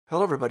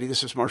Hello, everybody.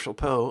 This is Marshall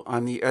Poe.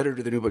 I'm the editor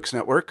of the New Books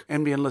Network.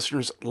 NBN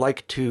listeners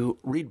like to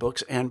read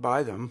books and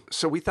buy them.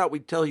 So we thought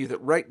we'd tell you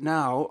that right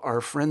now, our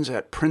friends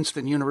at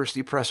Princeton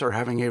University Press are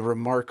having a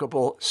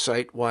remarkable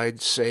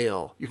site-wide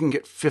sale. You can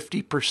get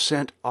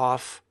 50%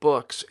 off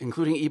books,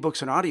 including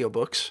ebooks and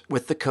audiobooks,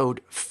 with the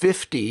code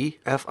 50,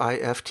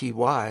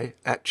 F-I-F-T-Y,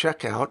 at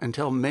checkout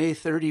until May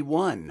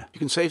 31. You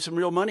can save some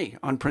real money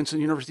on Princeton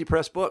University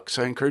Press books.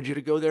 I encourage you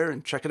to go there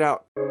and check it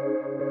out.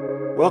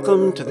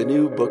 Welcome to the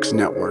New Books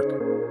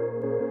Network.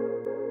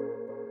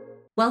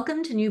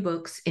 Welcome to New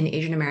Books in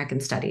Asian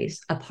American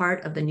Studies, a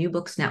part of the New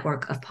Books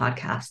Network of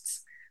podcasts.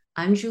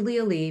 I'm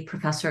Julia Lee,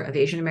 Professor of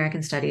Asian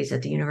American Studies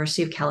at the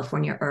University of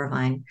California,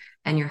 Irvine,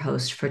 and your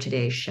host for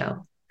today's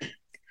show.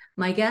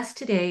 My guest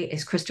today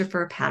is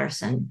Christopher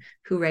Patterson,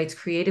 who writes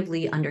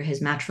creatively under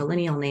his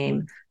matrilineal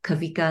name,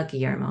 Kawika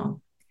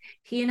Guillermo.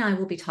 He and I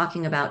will be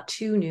talking about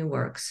two new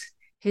works,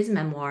 his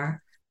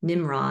memoir,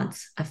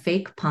 Nimrods, a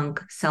fake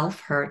punk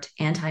self-hurt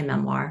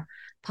anti-memoir,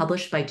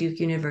 published by Duke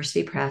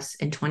University Press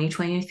in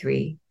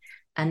 2023,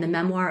 and the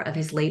memoir of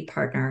his late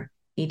partner,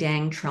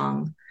 Idang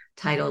Trung,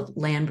 titled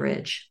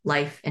Landbridge,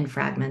 Life in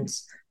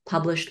Fragments,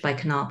 published by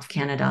Knopf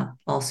Canada,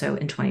 also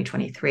in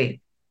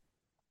 2023.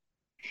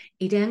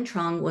 Idang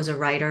Trung was a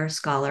writer,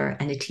 scholar,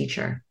 and a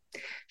teacher.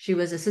 She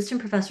was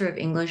assistant professor of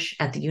English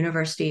at the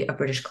University of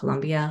British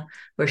Columbia,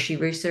 where she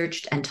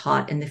researched and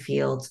taught in the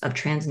fields of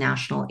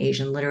transnational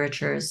Asian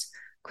literatures,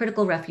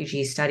 critical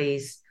refugee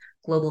studies,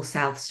 global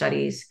South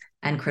studies,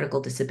 and critical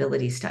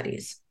disability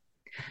studies.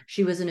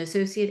 She was an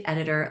associate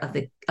editor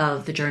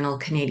of the journal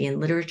Canadian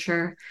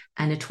Literature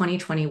and a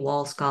 2020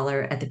 Wall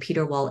Scholar at the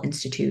Peter Wall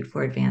Institute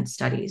for Advanced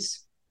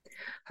Studies.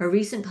 Her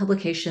recent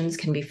publications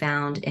can be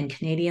found in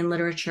Canadian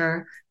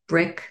Literature,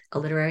 Brick, a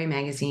literary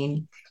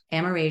magazine,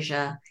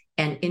 Amerasia,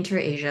 and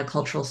Inter-Asia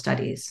Cultural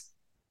Studies.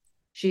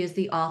 She is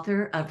the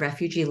author of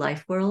Refugee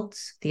Life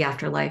Worlds, The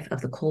Afterlife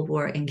of the Cold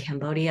War in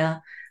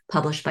Cambodia,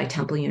 published by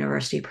Temple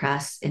University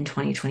Press in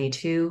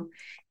 2022,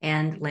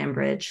 and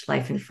Landbridge,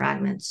 Life in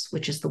Fragments,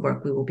 which is the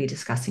work we will be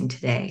discussing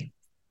today.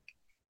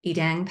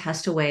 Idang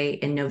passed away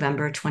in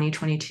November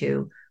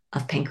 2022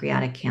 of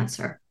pancreatic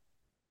cancer.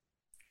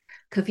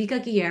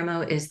 Kawika Guillermo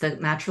is the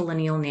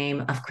matrilineal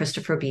name of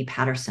Christopher B.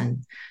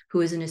 Patterson,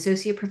 who is an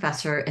associate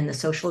professor in the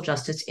Social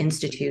Justice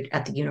Institute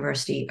at the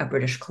University of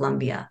British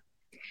Columbia.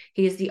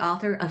 He is the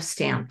author of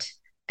Stamped,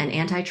 an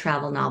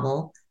anti-travel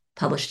novel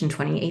published in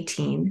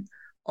 2018,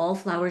 All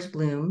Flowers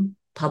Bloom,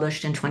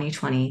 published in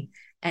 2020,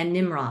 and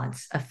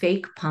Nimrods, a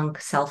fake punk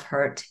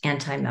self-hurt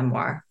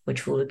anti-memoir,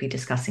 which we'll be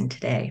discussing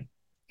today.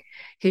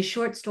 His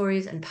short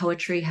stories and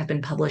poetry have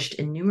been published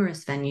in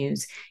numerous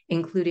venues,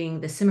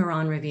 including the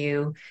Cimarron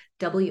Review,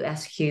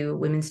 WSQ,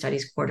 Women's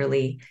Studies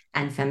Quarterly,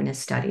 and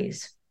Feminist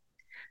Studies.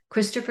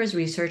 Christopher's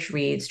research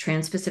reads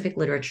trans-Pacific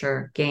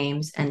literature,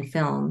 games, and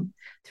film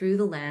through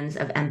the lens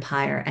of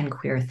empire and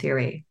queer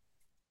theory.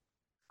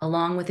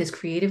 Along with his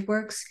creative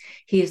works,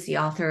 he is the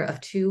author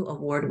of two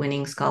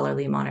award-winning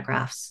scholarly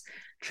monographs,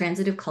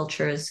 Transitive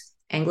Cultures,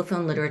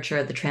 Anglophone Literature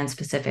of the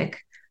Trans-Pacific,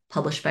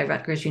 published by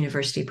Rutgers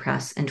University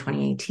Press in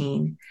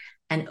 2018,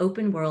 and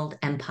Open World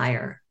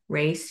Empire,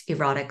 Race,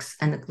 Erotics,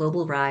 and the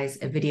Global Rise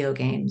of Video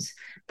Games,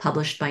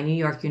 published by New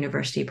York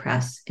University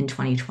Press in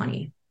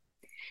 2020.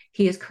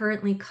 He is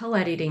currently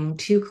co-editing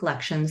two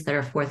collections that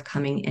are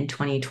forthcoming in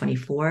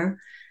 2024,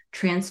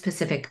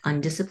 Trans-Pacific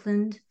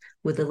Undisciplined,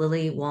 with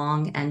Lily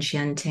Wong and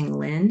Xianting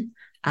Lin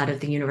out of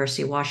the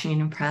University of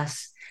Washington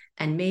Press,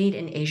 and Made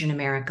in Asian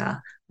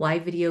America, Why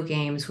Video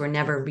Games Were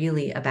Never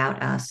Really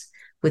About Us,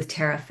 with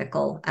Tara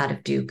Fickle out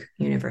of Duke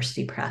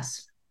University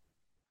Press.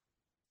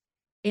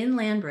 In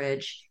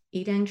Landbridge,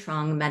 Idang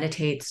Trung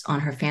meditates on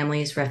her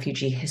family's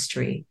refugee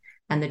history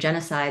and the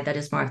genocide that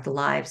has marked the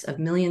lives of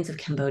millions of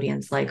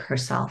Cambodians like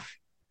herself.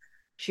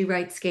 She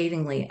writes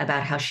scathingly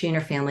about how she and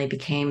her family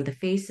became the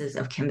faces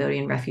of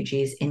Cambodian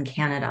refugees in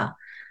Canada,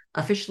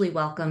 officially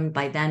welcomed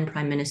by then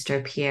Prime Minister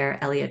Pierre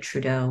Elliott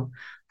Trudeau,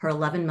 her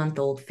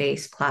 11-month-old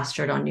face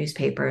plastered on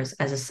newspapers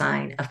as a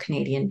sign of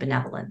Canadian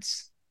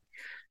benevolence.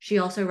 She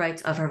also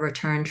writes of her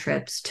return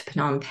trips to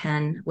Phnom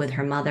Penh with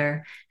her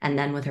mother and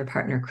then with her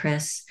partner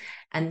Chris,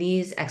 and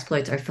these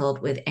exploits are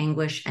filled with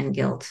anguish and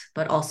guilt,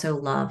 but also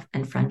love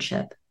and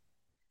friendship.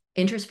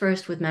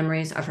 Interspersed with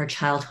memories of her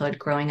childhood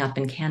growing up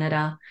in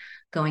Canada,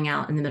 going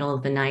out in the middle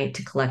of the night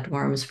to collect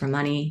worms for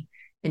money,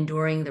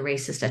 enduring the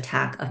racist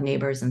attack of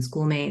neighbors and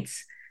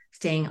schoolmates,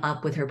 staying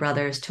up with her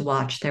brothers to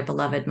watch their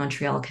beloved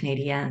Montreal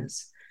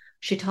Canadiens.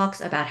 She talks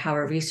about how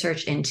her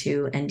research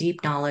into and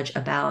deep knowledge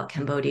about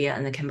Cambodia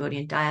and the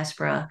Cambodian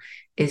diaspora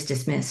is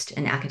dismissed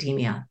in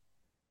academia.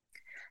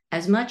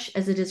 As much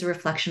as it is a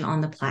reflection on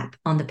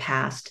the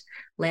past,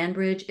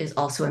 Landbridge is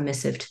also a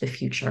missive to the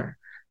future,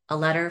 a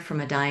letter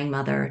from a dying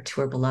mother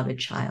to her beloved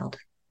child.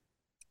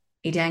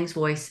 Idang's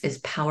voice is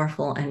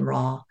powerful and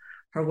raw,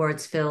 her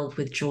words filled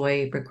with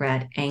joy,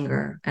 regret,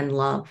 anger, and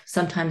love,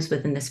 sometimes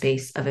within the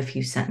space of a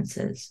few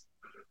sentences.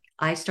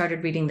 I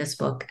started reading this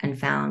book and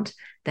found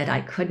that I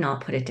could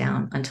not put it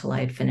down until I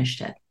had finished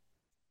it.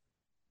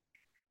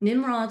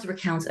 Nimrods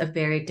recounts a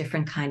very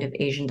different kind of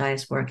Asian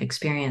diasporic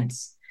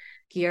experience.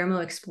 Guillermo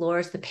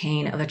explores the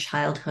pain of a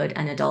childhood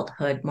and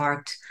adulthood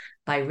marked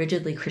by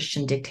rigidly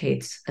Christian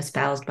dictates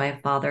espoused by a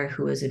father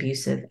who is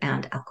abusive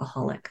and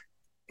alcoholic.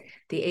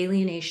 The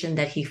alienation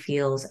that he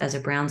feels as a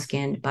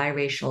brown-skinned,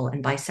 biracial,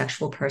 and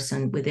bisexual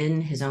person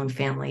within his own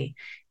family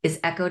is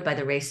echoed by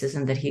the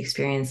racism that he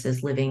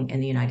experiences living in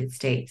the United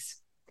States.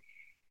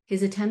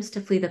 His attempts to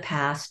flee that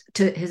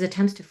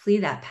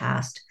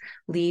past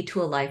lead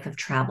to a life of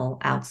travel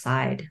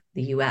outside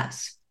the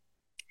US.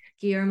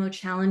 Guillermo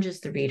challenges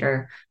the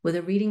reader with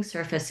a reading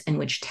surface in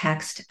which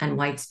text and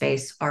white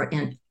space are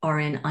in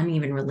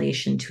uneven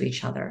relation to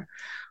each other.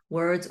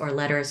 Words or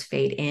letters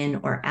fade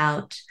in or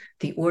out.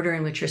 The order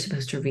in which you're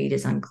supposed to read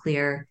is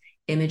unclear.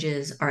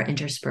 Images are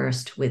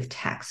interspersed with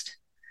text.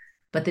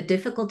 But the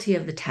difficulty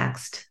of the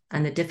text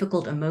and the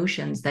difficult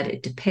emotions that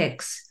it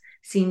depicts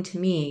seem to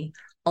me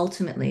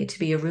ultimately to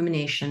be a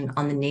rumination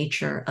on the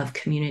nature of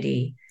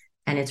community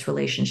and its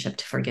relationship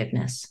to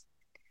forgiveness.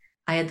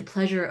 I had the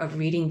pleasure of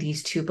reading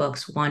these two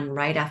books, one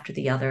right after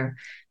the other,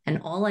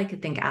 and all I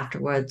could think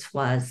afterwards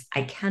was,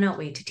 I cannot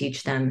wait to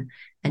teach them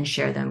and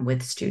share them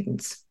with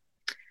students.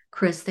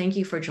 Chris, thank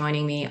you for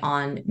joining me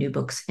on New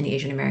Books in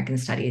Asian American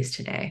Studies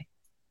today.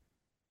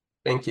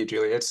 Thank you,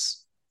 Julie.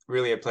 It's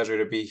really a pleasure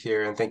to be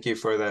here, and thank you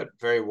for that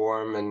very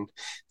warm and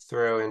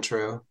thorough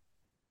intro.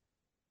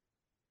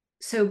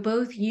 So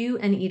both you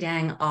and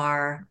Yidang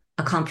are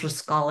accomplished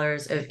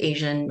scholars of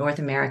Asian, North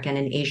American,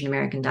 and Asian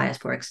American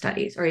diasporic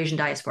studies, or Asian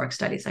diasporic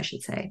studies, I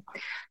should say.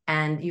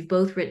 And you've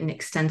both written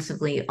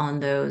extensively on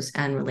those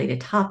and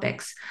related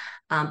topics.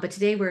 But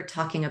today we're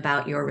talking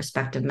about your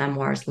respective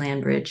memoirs,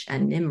 Landbridge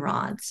and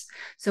Nimrods.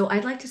 So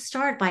I'd like to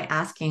start by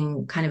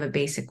asking kind of a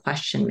basic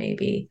question,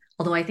 maybe,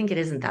 although I think it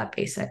isn't that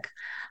basic.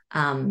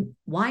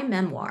 Why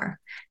memoir?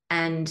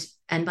 And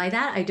by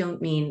that, I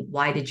don't mean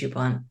why did you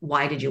want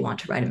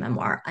to write a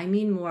memoir? I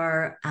mean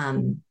more,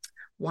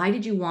 why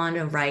did you want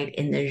to write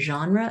in the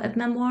genre of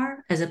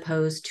memoir as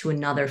opposed to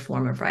another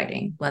form of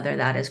writing, whether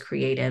that is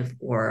creative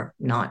or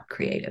not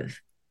creative?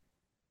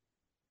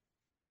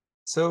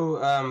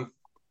 So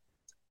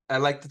I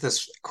like that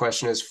this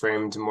question is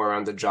framed more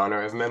around the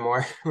genre of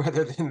memoir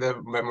rather than the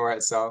memoir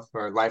itself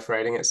or life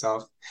writing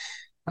itself.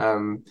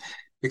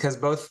 Because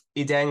both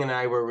Yidang and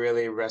I were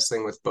really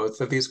wrestling with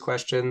both of these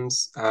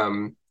questions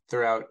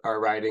throughout our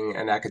writing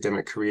and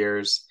academic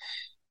careers.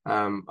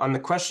 On the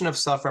question of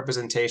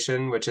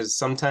self-representation, which is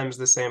sometimes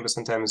the same, but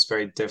sometimes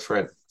very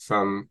different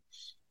from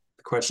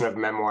the question of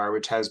memoir,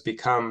 which has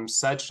become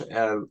such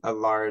a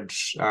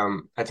large,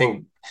 I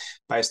think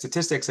by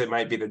statistics, it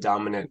might be the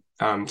dominant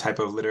type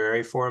of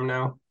literary form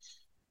now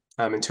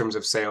in terms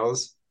of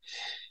sales.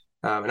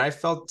 And I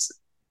felt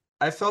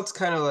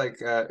kind of like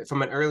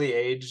from an early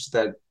age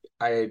that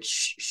I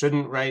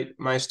shouldn't write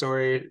my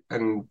story,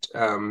 and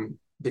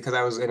because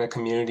I was in a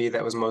community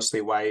that was mostly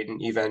white and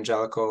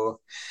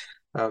evangelical,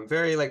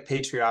 very like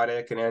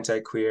patriotic and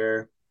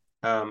anti-queer,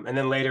 and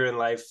then later in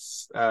life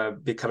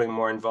becoming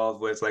more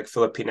involved with like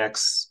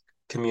Filipinx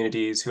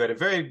communities who had a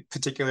very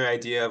particular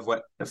idea of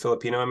what a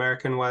Filipino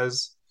American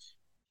was,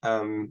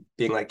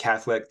 being like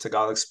Catholic,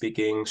 Tagalog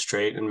speaking,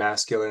 straight and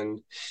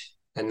masculine,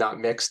 and not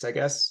mixed, I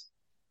guess.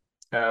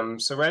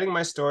 So writing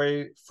my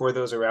story for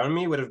those around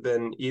me would have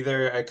been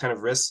either a kind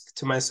of risk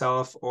to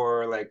myself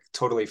or like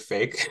totally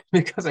fake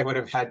because I would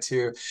have had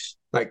to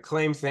like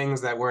claim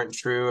things that weren't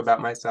true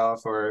about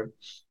myself or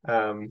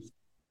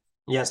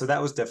so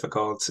that was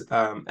difficult.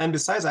 And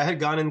besides, I had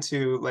gone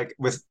into like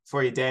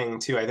for Yidang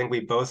too, I think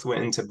we both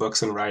went into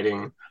books and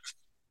writing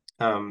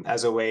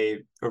as a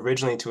way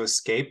originally to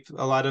escape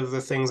a lot of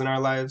the things in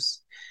our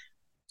lives,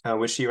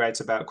 which she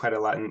writes about quite a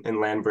lot in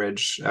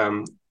Landbridge.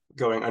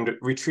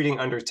 Retreating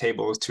under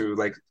tables to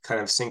like kind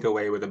of sink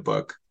away with a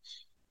book.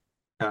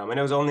 And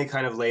it was only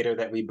kind of later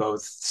that we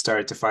both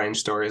started to find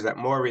stories that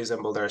more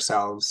resembled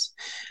ourselves.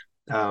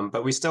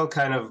 But we still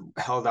kind of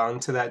held on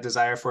to that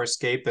desire for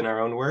escape in our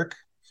own work.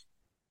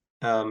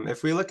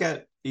 If we look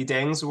at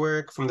Yidang's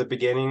work from the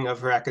beginning of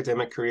her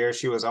academic career,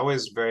 she was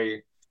always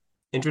very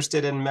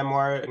interested in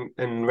memoir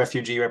and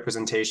refugee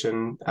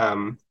representation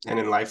and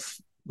in life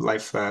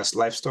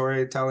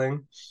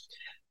storytelling.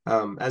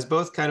 As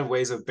both kind of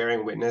ways of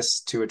bearing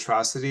witness to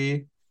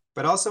atrocity,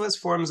 but also as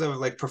forms of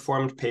like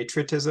performed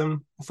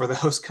patriotism for the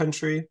host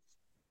country,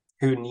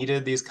 who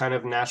needed these kind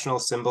of national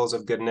symbols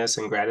of goodness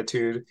and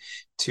gratitude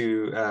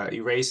to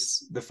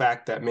erase the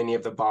fact that many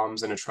of the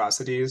bombs and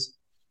atrocities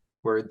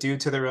were due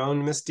to their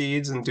own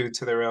misdeeds and due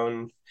to their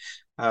own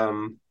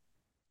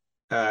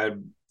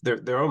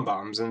their own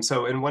bombs. And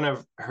so in one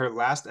of her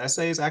last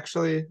essays,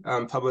 actually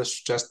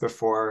published just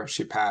before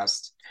she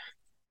passed,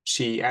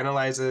 she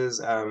analyzes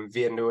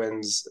Viet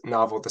Nguyen's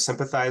novel, The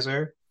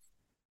Sympathizer,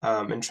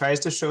 and tries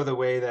to show the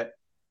way that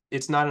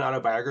it's not an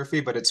autobiography,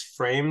 but it's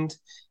framed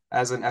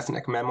as an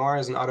ethnic memoir,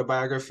 as an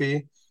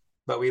autobiography.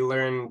 But we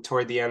learn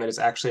toward the end that it's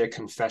actually a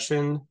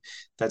confession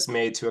that's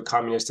made to a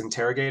communist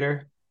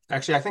interrogator.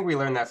 Actually, I think we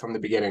learned that from the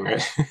beginning,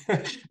 right?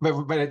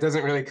 but it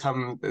doesn't really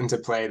come into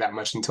play that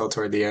much until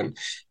toward the end.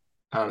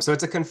 So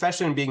it's a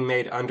confession being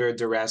made under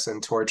duress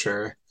and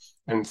torture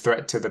and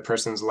threat to the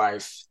person's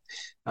life.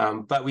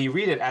 But we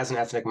read it as an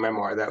ethnic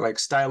memoir that, like,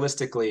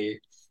 stylistically,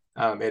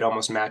 it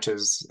almost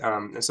matches.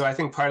 And so I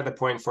think part of the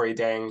point for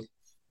Idang,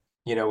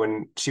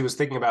 when she was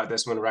thinking about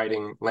this when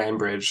writing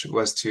Landbridge,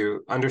 was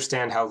to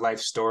understand how life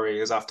story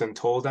is often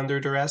told under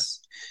duress,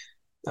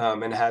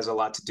 and has a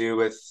lot to do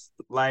with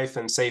life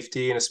and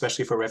safety, and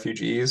especially for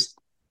refugees.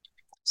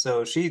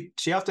 So she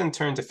often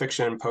turned to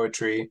fiction and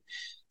poetry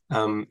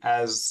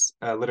as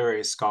a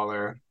literary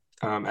scholar,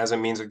 as a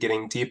means of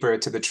getting deeper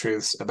to the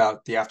truths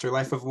about the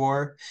afterlife of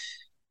war.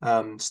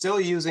 Still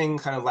using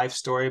kind of life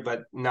story,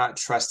 but not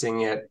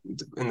trusting it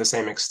in the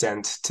same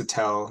extent to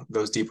tell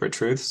those deeper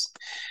truths.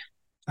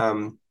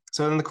 So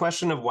then the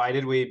question of why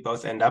did we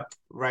both end up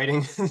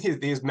writing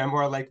these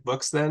memoir-like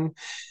books then?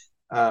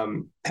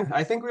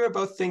 I think we were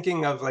both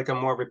thinking of like a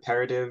more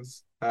reparative,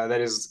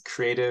 that is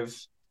creative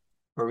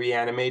or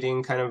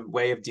reanimating kind of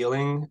way of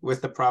dealing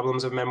with the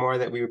problems of memoir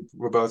that we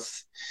were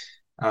both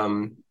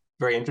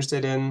very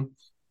interested in.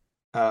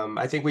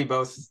 I think we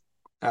both,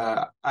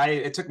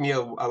 it took me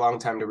a long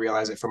time to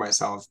realize it for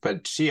myself,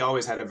 but she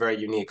always had a very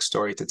unique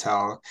story to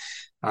tell,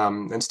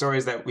 and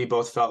stories that we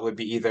both felt would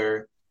be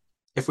either,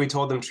 if we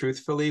told them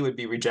truthfully, would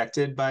be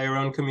rejected by our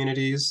own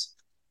communities,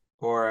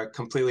 or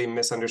completely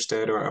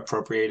misunderstood or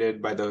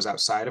appropriated by those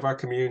outside of our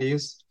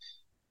communities.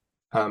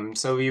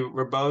 So we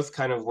were both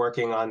kind of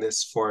working on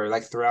this for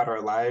like throughout our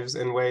lives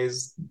in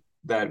ways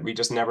that we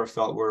just never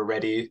felt were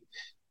ready,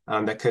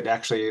 that could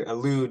actually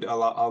elude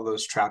all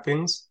those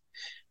trappings.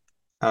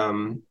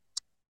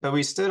 But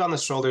we stood on the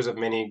shoulders of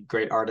many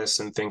great artists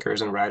and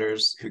thinkers and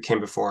writers who came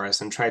before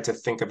us and tried to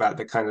think about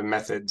the kind of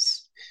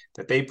methods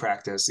that they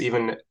practice,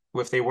 even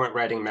if they weren't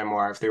writing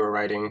memoir, if they were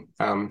writing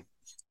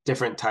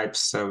different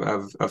types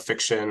of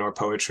fiction or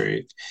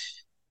poetry.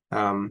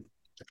 And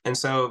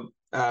so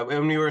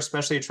when we were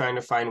especially trying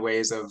to find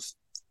ways of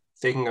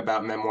thinking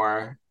about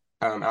memoir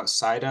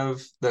outside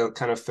of the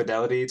kind of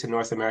fidelity to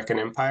North American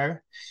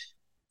empire,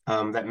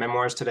 that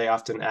memoirs today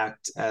often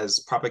act as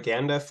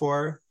propaganda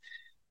for.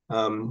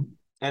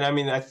 And I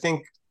mean, I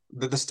think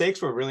the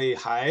stakes were really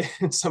high,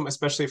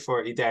 especially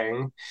for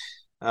Idang,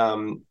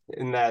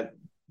 in that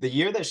the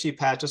year that she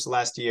passed, just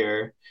last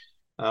year,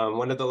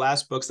 one of the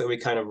last books that we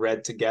kind of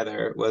read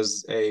together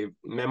was a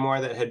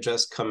memoir that had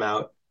just come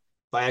out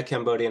by a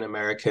Cambodian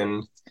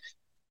American,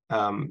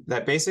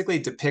 that basically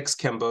depicts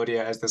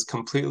Cambodia as this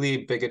completely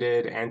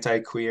bigoted,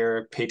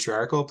 anti-queer,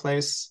 patriarchal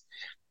place.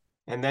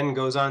 And then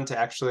goes on to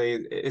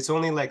actually, it's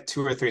only like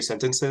 2 or 3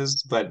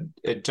 sentences, but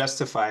it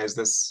justifies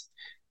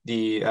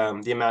the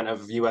amount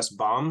of US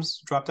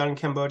bombs dropped on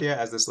Cambodia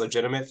as this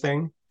legitimate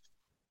thing.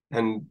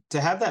 And to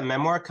have that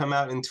memoir come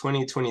out in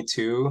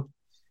 2022,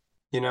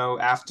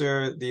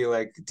 after the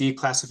like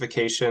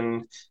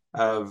declassification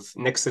of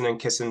Nixon and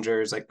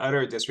Kissinger's like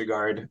utter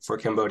disregard for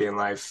Cambodian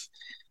life,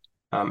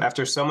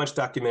 after so much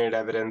documented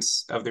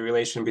evidence of the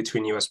relation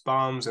between US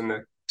bombs and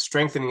the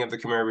strengthening of the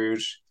Khmer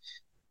Rouge,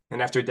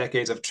 and after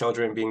decades of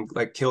children being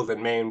like killed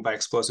and maimed by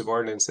explosive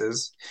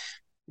ordinances,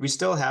 we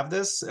still have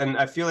this. And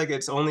I feel like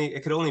it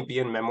could only be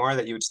in memoir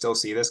that you would still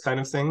see this kind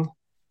of thing,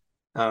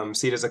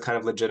 see it as a kind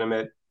of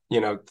legitimate,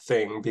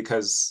 thing,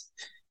 because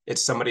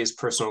it's somebody's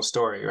personal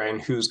story, right?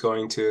 And who's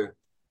going to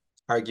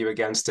argue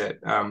against it?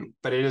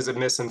 But it is a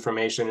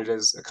misinformation. It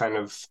is a kind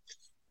of,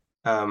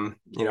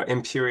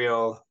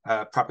 imperial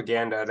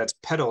propaganda that's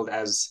peddled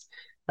as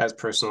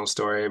personal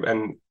story.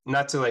 And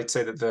not to like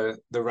say that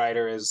the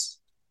writer is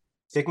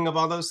thinking of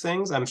all those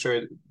things. I'm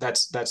sure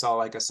that's all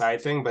like a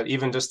side thing, but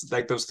even just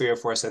like those 3 or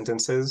 4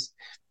 sentences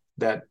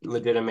that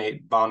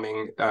legitimate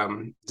bombing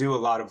do a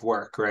lot of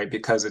work, right?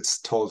 Because it's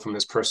told from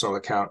this personal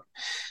account.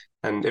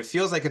 And it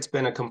feels like it's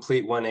been a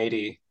complete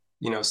 180,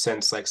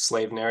 since like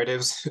slave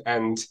narratives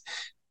and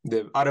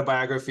the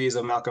autobiographies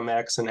of Malcolm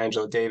X and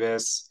Angela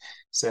Davis,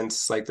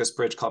 since like This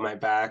Bridge Called My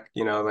Back,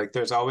 like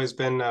there's always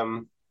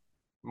been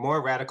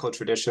more radical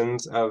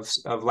traditions of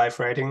life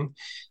writing,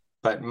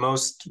 but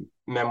most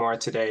memoir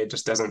today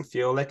just doesn't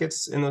feel like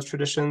it's in those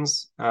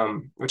traditions,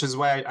 which is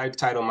why I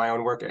title my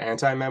own work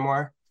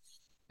Anti-Memoir.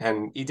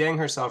 And Idang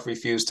herself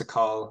refused to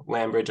call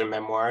Landbridge a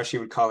memoir. She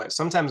would call it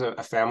sometimes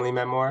a family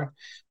memoir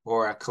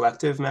or a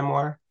collective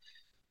memoir,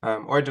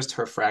 or just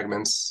her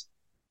fragments.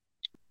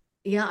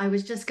 Yeah, I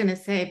was just going to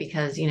say,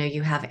 because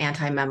you have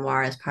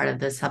anti-memoir as part of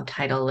the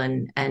subtitle,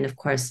 and of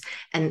course,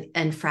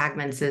 and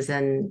fragments is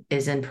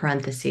in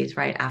parentheses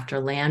right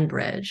after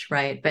Landbridge,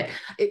 right? But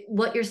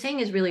what you're saying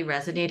is really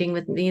resonating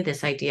with me,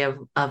 this idea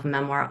of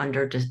memoir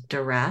under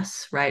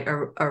duress, right?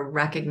 Or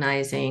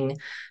recognizing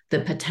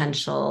the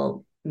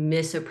potential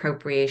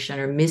misappropriation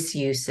or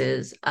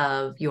misuses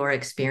of your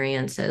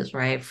experiences,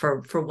 right?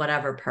 For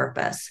whatever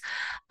purpose.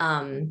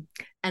 And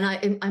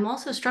I'm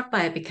also struck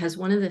by it because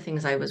one of the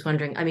things I was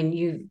wondering, I mean,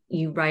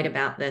 you write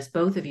about this,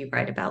 both of you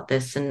write about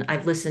this, and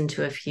I've listened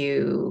to a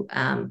few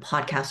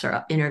podcasts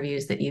or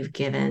interviews that you've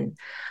given.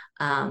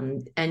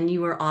 And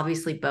you are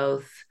obviously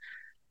both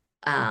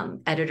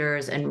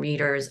editors and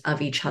readers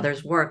of each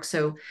other's work.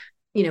 So,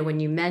 when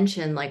you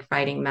mention like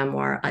writing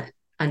memoir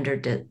under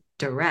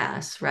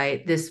duress,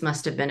 right? This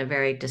must have been a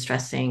very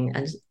distressing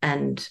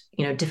and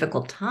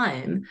difficult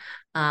time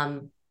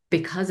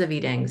because of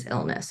Idang's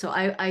illness. So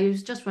I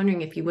was just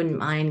wondering if you wouldn't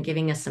mind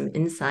giving us some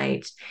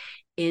insight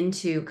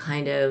into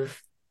kind of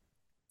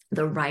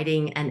the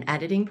writing and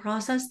editing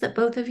process that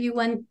both of you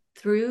went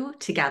through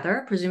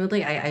together.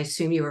 Presumably, I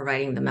assume you were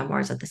writing the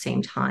memoirs at the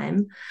same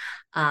time.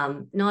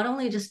 Not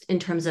only just in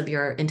terms of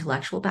your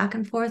intellectual back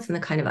and forth and the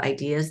kind of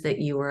ideas that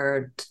you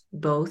were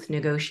both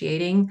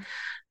negotiating,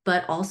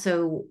 but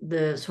also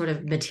the sort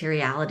of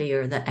materiality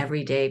or the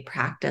everyday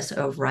practice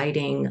of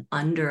writing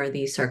under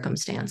these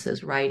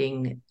circumstances,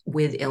 writing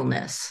with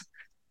illness.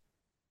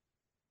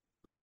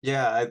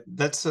 Yeah,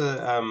 that's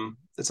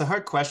it's a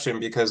hard question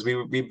because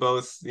we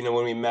both,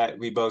 when we met,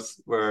 we both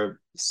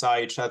saw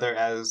each other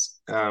as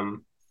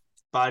mind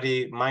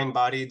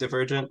body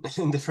divergent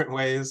in different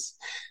ways,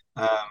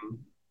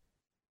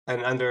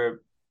 and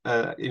under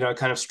a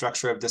kind of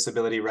structure of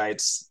disability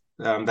rights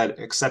that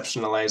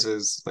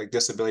exceptionalizes like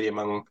disability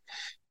among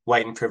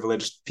white and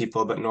privileged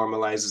people, but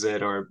normalizes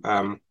it, or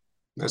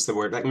that's the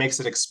word, like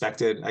makes it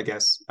expected, I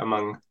guess,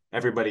 among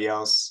everybody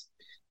else.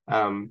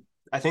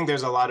 I think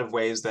there's a lot of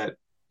ways that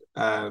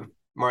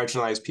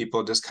marginalized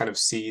people just kind of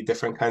see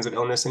different kinds of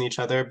illness in each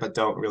other, but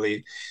don't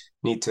really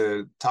need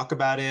to talk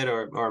about it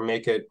or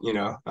make it,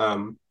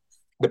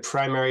 the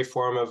primary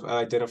form of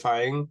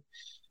identifying.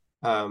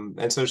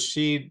 And so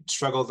she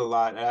struggled a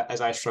lot,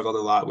 as I struggled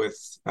a lot, with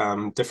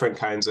different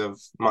kinds of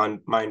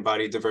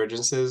mind-body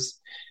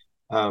divergences.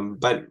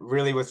 But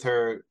really with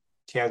her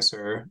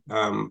cancer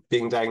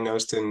being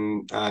diagnosed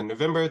in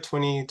November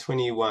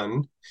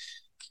 2021,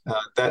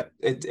 that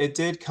it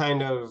did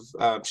kind of,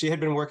 she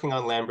had been working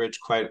on Lambridge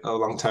quite a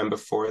long time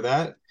before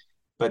that,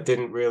 but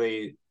didn't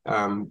really,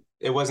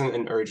 it wasn't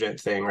an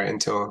urgent thing, right,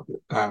 until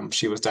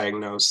she was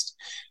diagnosed.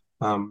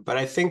 But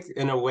I think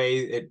in a way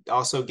it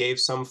also gave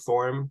some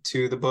form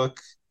to the book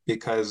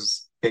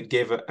because it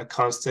gave a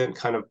constant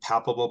kind of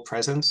palpable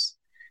presence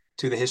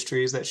to the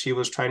histories that she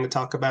was trying to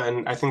talk about.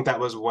 And I think that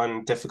was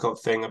one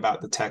difficult thing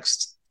about the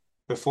text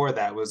before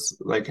that, was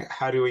like,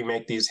 how do we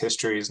make these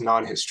histories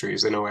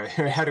non-histories in a way?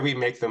 How do we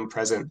make them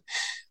present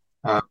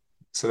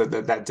so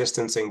that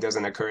distancing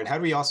doesn't occur? And how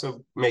do we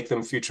also make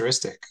them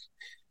futuristic?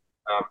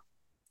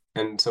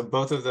 And so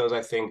both of those,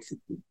 I think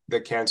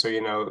the cancer,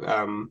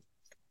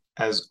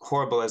 as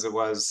horrible as it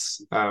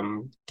was,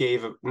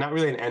 gave not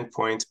really an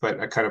endpoint,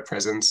 but a kind of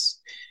presence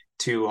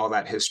to all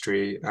that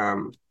history.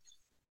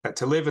 That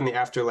to live in the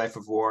afterlife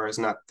of war is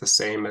not the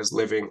same as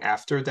living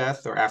after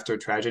death or after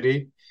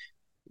tragedy.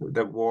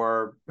 That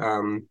war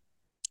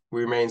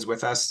remains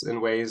with us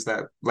in ways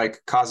that,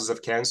 like causes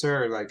of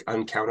cancer, are like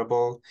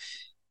uncountable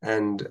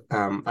and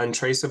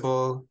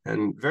untraceable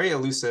and very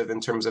elusive in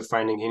terms of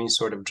finding any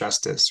sort of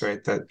justice,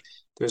 right? That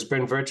there's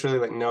been virtually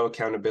like no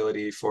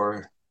accountability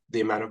for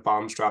the amount of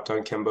bombs dropped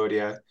on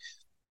Cambodia,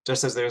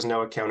 just as there's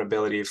no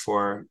accountability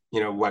for,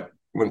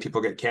 when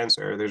people get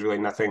cancer, there's really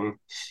nothing,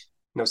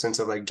 no sense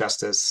of like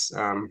justice,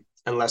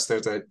 unless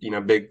there's a,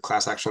 big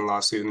class action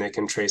lawsuit and they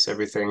can trace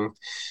everything.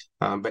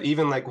 But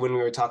even like when we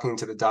were talking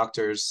to the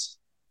doctors,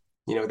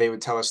 they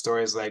would tell us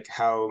stories like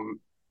how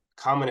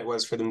common it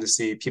was for them to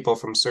see people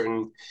from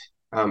certain,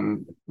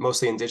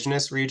 mostly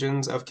indigenous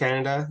regions of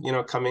Canada,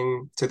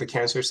 coming to the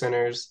cancer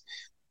centers.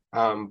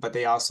 But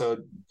they also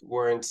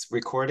weren't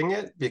recording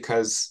it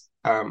because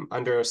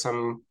under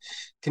some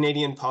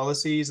Canadian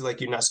policies,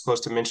 like you're not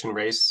supposed to mention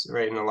race,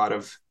 right, in a lot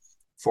of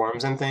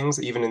forms and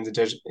things, even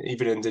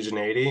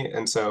indigeneity.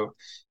 And so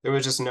there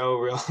was just no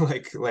real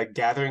like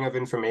gathering of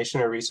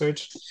information or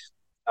research.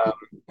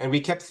 And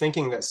we kept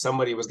thinking that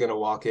somebody was going to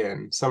walk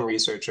in, some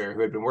researcher who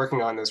had been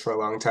working on this for a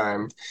long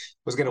time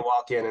was going to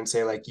walk in and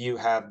say, like, you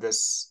have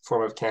this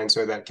form of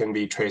cancer that can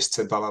be traced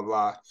to blah, blah,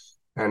 blah.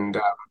 And,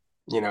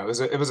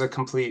 it was a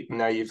complete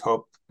naive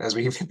hope as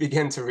we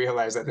begin to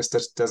realize that this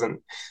just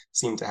doesn't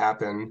seem to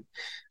happen.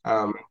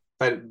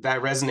 But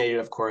that resonated,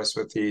 of course,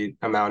 with the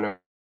amount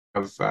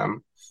of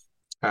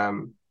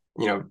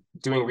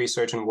doing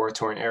research in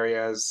war-torn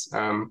areas.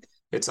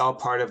 It's all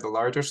part of the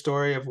larger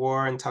story of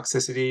war and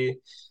toxicity,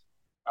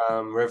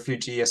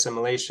 refugee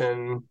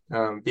assimilation,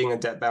 being a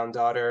debt-bound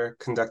daughter,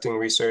 conducting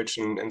research,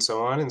 and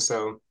so on. And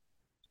so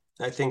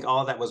I think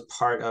all that was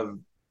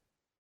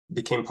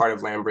became part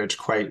of Lambridge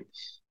quite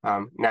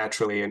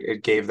naturally, and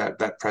it gave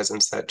that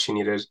presence that she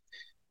needed.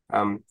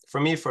 For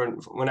me,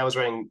 when I was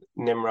writing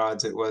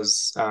Nimrods, it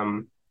was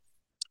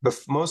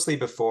mostly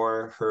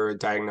before her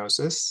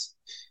diagnosis.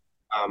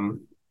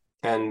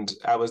 And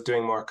I was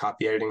doing more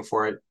copy editing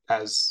for it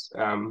as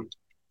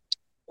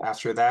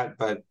after that.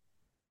 But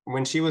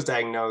when she was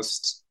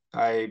diagnosed,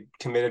 I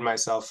committed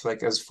myself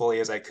like as fully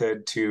as I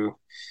could to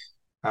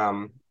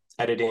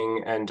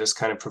editing and just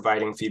kind of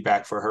providing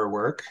feedback for her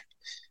work.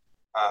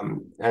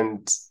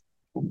 And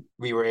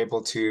we were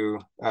able to,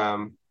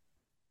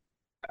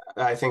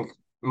 I think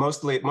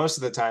most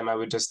of the time I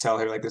would just tell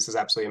her like, this is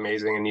absolutely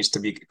amazing and needs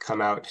to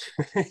come out.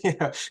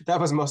 That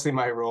was mostly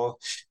my role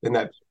in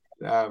that.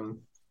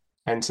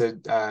 And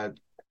to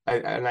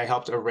I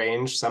helped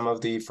arrange some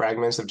of the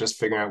fragments of just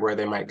figuring out where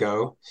they might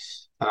go.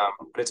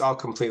 But it's all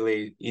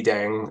completely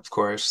Idang, of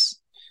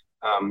course.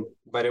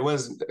 But it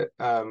was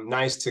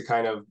nice to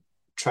kind of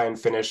try and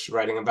finish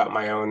writing about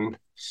my own,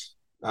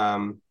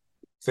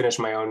 finish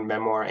my own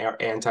memoir,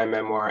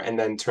 anti-memoir, and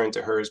then turn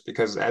to hers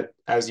because,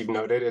 as you've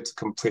noted, it's a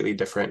completely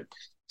different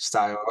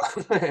style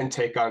and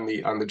take on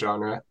the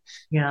genre.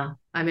 Yeah.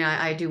 I mean,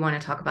 I do want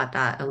to talk about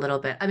that a little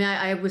bit. I mean,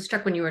 I was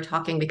struck when you were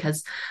talking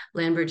because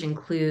Landbridge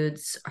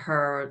includes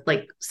her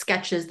like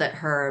sketches that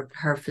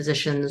her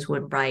physicians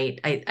would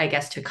write, I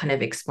guess to kind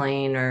of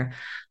explain or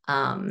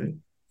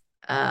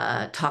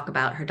talk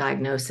about her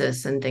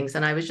diagnosis and things.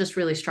 And I was just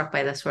really struck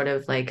by this sort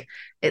of like,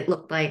 it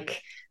looked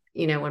like,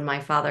 when my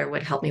father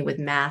would help me with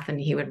math and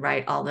he would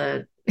write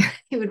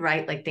he would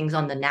write like things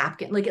on the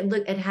napkin. Like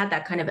it had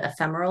that kind of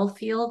ephemeral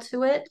feel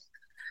to it.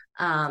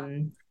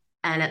 And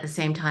at the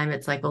same time,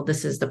 it's like, well,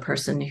 this is the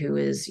person who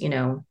is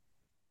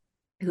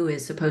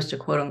supposed to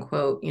quote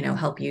unquote,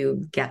 help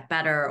you get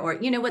better, or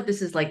what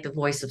this is like the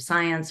voice of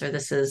science, or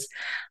this is.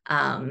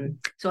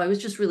 So I was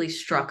just really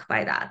struck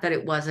by that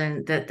it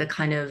wasn't that the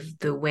kind of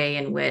the way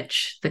in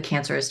which the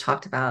cancer is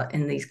talked about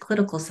in these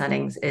clinical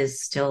settings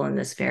is still in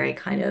this very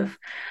kind of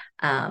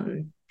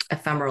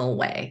ephemeral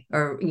way,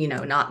 or,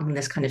 not in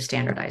this kind of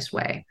standardized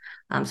way.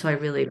 So I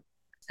really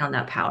found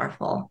that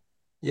powerful.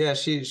 Yeah,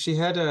 she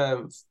had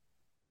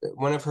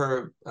one of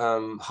her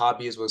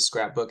hobbies was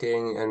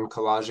scrapbooking and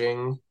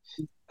collaging,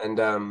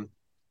 and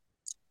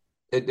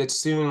it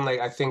soon, like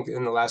I think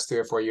in the last 3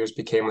 or 4 years,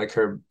 became like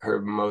her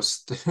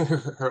most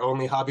her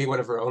only hobby, one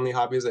of her only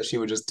hobbies that she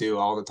would just do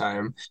all the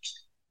time.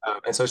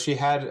 And so she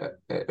had,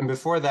 and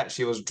before that,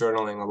 she was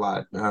journaling a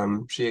lot.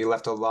 She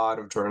left a lot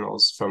of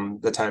journals from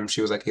the time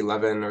she was like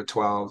 11 or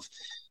 12,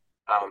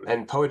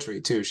 and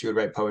poetry too. She would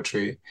write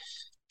poetry.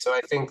 So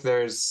I think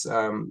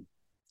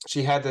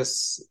she had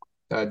this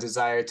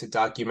desire to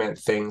document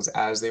things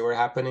as they were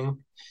happening.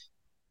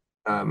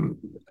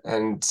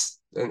 And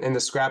in the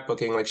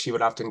scrapbooking, like she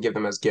would often give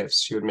them as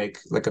gifts. She would make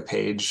like a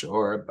page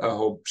or a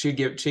whole. She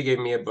gave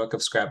me a book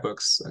of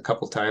scrapbooks a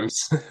couple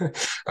times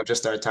of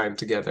just our time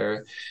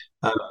together,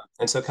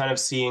 and so kind of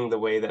seeing the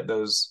way that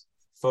those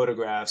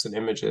photographs and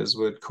images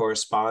would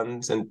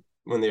correspond, and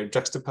when they're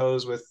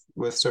juxtaposed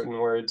with certain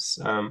words,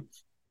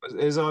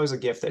 is always a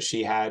gift that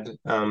she had,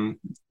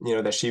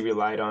 that she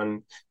relied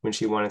on when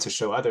she wanted to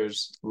show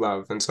others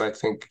love. And so I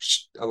think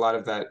a lot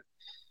of that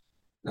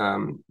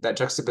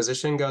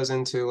juxtaposition goes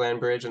into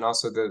Landbridge, and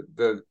also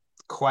the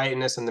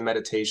quietness and the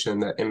meditation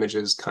that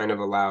images kind of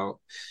allow,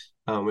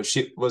 which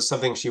was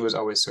something she was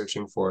always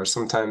searching for.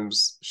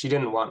 Sometimes she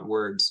didn't want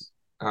words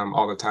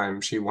all the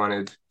time. She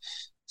wanted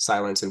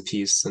silence and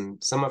peace.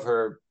 And some of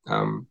her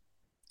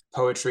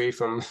poetry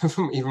from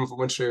even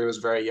when she was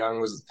very young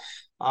was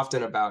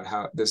often about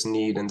how this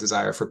need and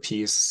desire for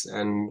peace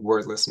and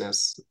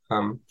wordlessness.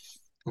 And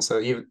so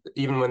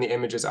even when the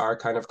images are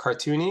kind of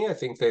cartoony, I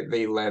think that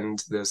they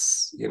lend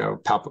this,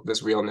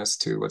 this realness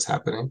to what's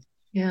happening.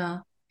 Yeah.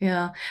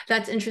 Yeah.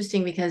 That's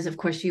interesting because, of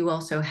course, you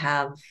also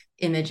have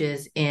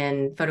images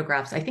in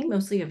photographs, I think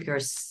mostly of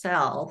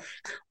yourself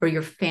or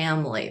your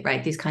family,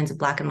 right? These kinds of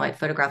black and white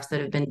photographs that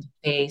have been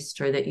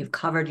defaced or that you've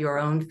covered your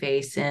own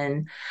face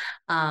in.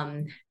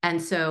 And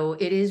so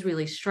it is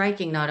really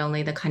striking, not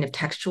only the kind of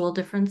textual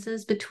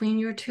differences between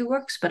your two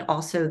works, but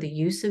also the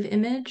use of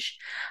image.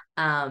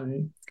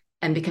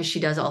 And because she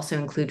does also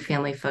include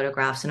family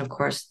photographs, and of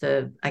course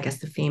the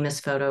famous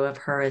photo of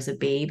her as a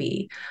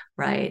baby,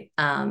 right,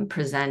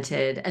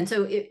 presented. And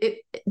so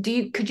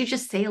could you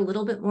just say a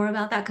little bit more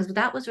about that? Because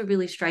that was a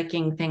really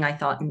striking thing I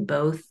thought in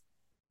both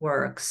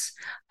works,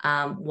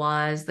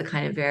 was the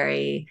kind of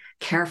very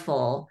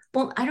careful,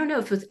 well, I don't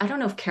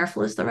know if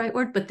careful is the right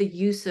word, but the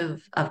use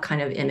of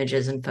kind of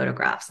images and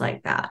photographs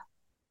like that.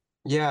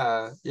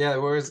 Yeah.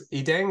 Whereas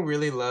Idang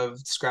really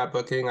loved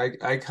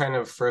scrapbooking. I kind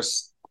of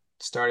first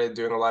started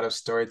doing a lot of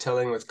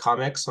storytelling with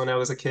comics when I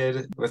was a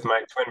kid. With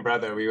my twin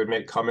brother, we would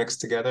make comics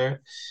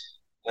together,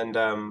 and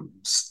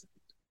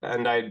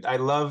I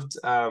loved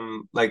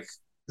like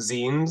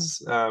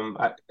zines.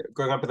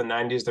 Growing up in the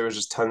 '90s, there was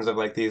just tons of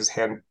like these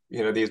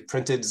these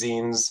printed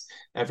zines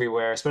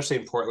everywhere, especially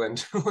in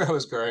Portland where I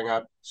was growing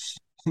up,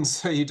 and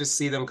so you just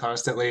see them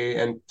constantly.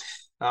 And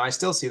I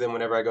still see them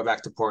whenever I go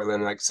back to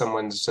Portland. Like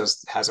someone's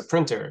just has a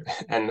printer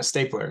and a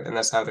stapler, and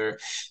that's how they're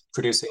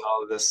producing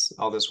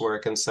all this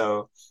work. And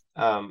so,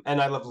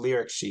 and I love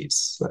lyric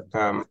sheets.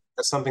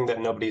 That's something that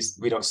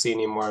we don't see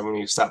anymore when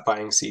you stop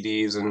buying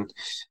CDs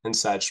and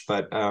such.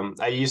 But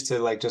I used to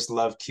like just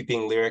love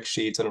keeping lyric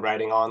sheets and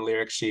writing on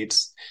lyric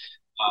sheets.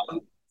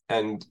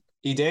 And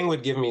Idang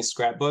would give me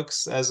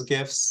scrapbooks as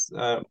gifts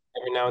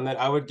every now and then.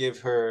 I would give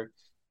her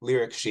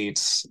lyric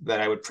sheets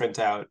that I would print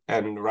out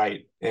and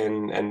write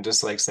in, and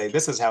just like say,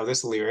 this is how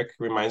this lyric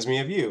reminds me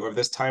of you, or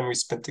this time we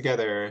spent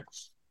together.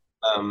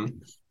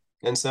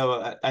 And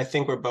so I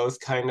think we're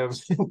both kind of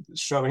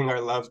showing our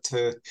love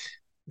to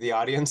the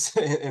audience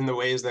in the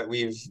ways that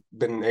we've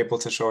been able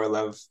to show our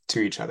love to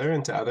each other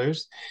and to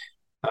others.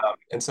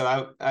 And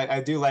so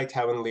I do like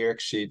how in lyric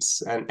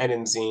sheets and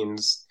in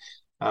zines,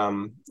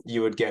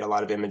 you would get a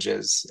lot of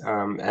images,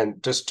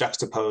 and just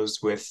juxtaposed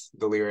with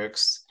the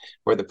lyrics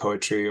or the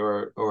poetry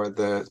or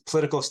the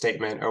political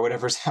statement or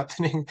whatever's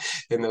happening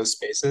in those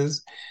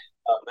spaces.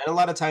 And a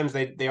lot of times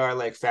they are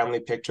like family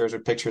pictures or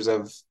pictures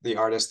of the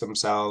artist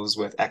themselves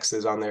with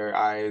X's on their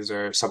eyes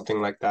or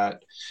something like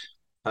that.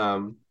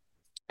 Um,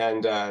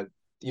 and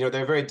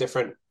they're very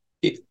different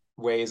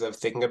ways of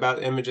thinking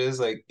about images.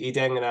 Like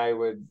Idang and I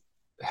would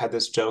had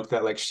this joke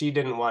that like she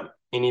didn't want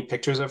any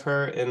pictures of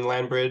her in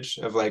Landbridge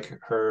of like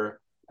her,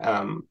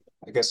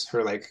 I guess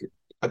her like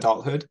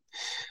adulthood.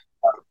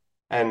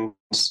 And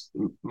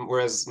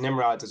whereas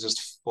Nimrods is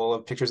just full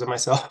of pictures of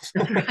myself.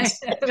 Right.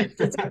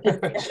 It's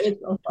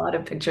a lot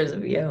of pictures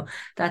of you.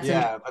 That's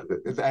yeah,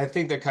 but I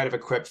think they're kind of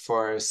equipped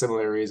for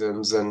similar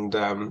reasons. And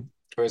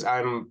whereas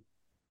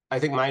I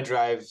think my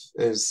drive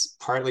is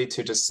partly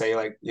to just say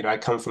like, I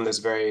come from this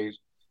very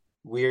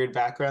weird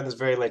background, this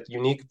very like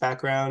unique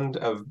background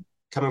of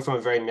coming from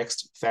a very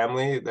mixed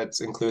family that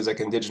includes like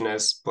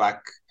indigenous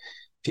Black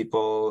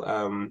people,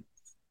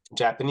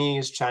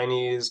 Japanese,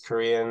 Chinese,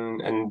 Korean,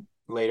 and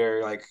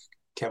later like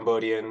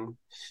Cambodian.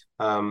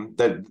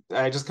 That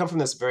I just come from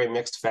this very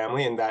mixed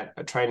family, and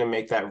that trying to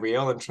make that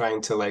real and trying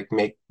to like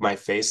make my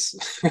face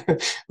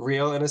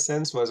real in a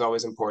sense was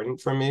always important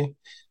for me.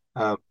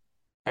 Um,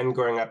 and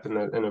growing up in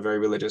a very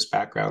religious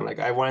background, like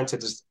I wanted to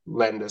just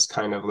lend this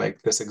kind of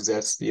like this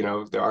exists,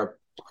 there are,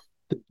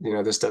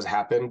 this does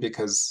happen,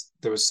 because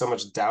there was so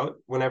much doubt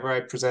whenever I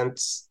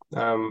present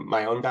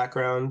my own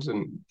background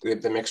and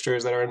the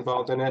mixtures that are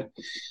involved in it.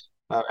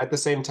 At the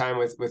same time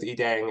with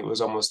Idang, it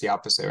was almost the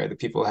opposite, right? The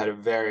people had a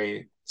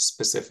very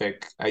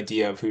specific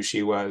idea of who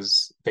she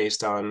was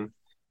based on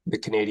the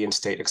Canadian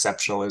state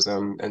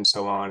exceptionalism and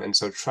so on. And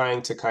so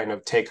trying to kind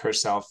of take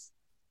herself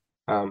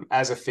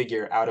as a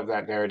figure out of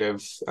that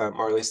narrative,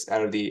 or at least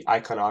out of the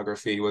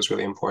iconography, was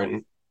really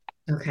important.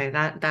 okay.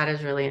 That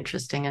is really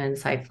interesting and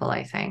insightful,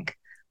 I think.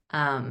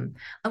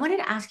 I wanted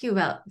to ask you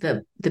about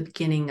the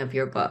beginning of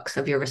your books,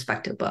 of your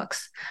respective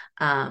books.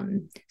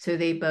 So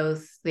they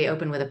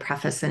open with a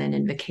preface and an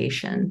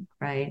invocation,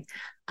 right?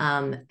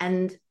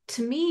 And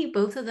to me,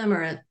 both of them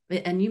are,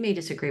 and you may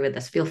disagree with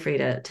this. Feel free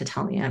to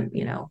tell me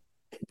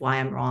why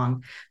I'm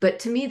wrong. But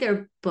to me,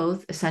 they're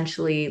both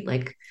essentially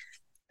like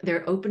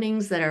they're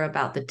openings that are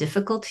about the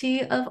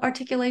difficulty of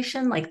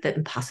articulation, like the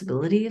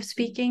impossibility of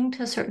speaking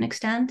to a certain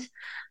extent.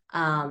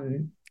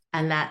 Um,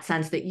 and that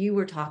sense that you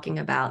were talking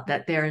about,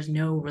 that there is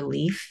no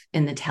relief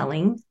in the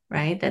telling,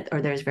 right? That,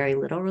 or there's very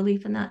little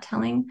relief in that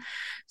telling.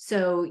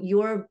 So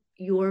your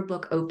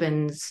book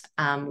opens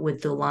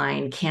with the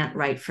line, "Can't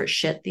write for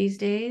shit these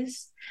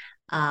days."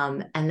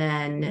 And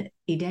then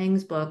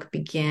Idang's book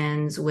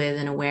begins with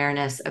an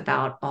awareness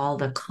about all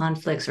the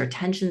conflicts or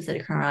tensions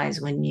that can arise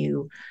when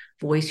you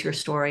voice your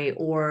story,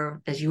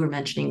 or as you were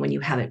mentioning, when you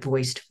have it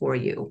voiced for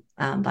you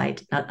by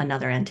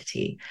another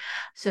entity.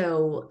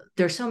 So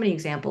there's so many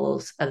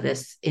examples of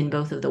this in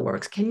both of the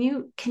works. Can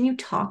you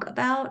talk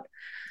about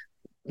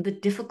the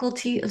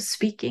difficulty of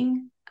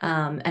speaking,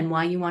 and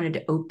why you wanted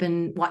to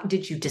open? Why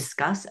did you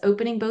discuss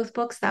opening both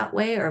books that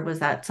way, or was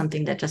that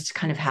something that just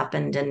kind of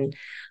happened and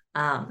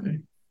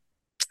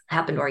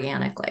happened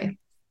organically?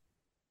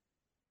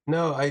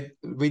 No,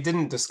 we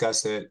didn't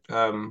discuss it.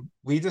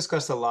 We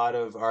discussed a lot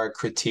of our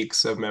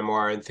critiques of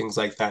memoir and things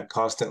like that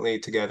constantly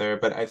together.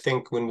 But I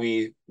think when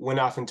we went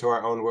off into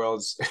our own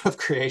worlds of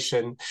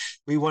creation,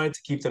 we wanted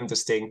to keep them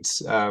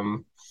distinct,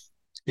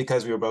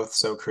 because we were both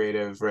so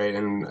creative, right?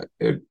 And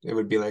it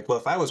would be like, well,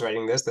 if I was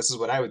writing this is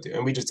what I would do.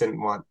 And we just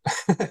didn't want,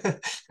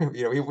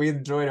 we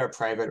enjoyed our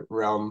private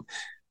realm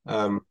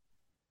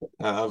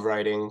of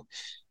writing.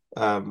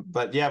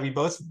 But yeah, we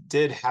both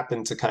did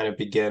happen to kind of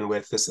begin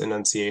with this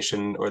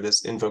enunciation or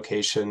this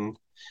invocation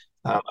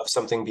of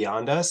something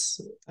beyond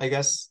us, I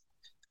guess.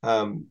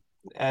 Um,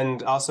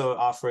 and also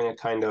offering a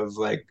kind of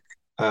like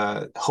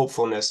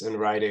hopefulness in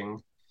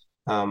writing.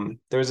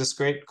 There's this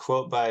great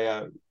quote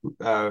by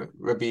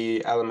Rabbi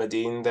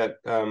Alameddin that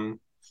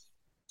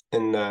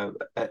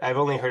I've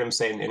only heard him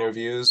say in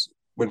interviews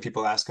when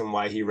people ask him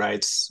why he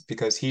writes,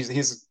 because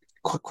he's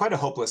quite a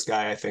hopeless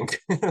guy, I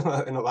think,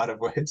 in a lot of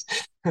ways.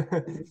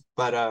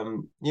 But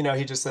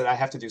he just said, I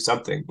have to do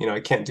something. I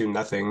can't do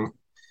nothing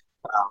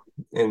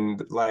in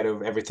light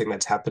of everything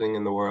that's happening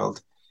in the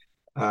world.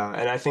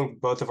 And I think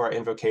both of our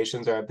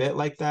invocations are a bit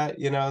like that,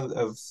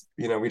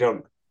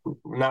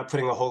 we're not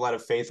putting a whole lot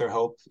of faith or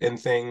hope in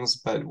things,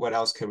 but what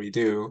else can we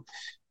do?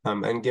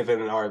 And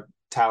given our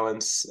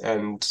talents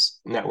and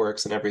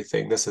networks and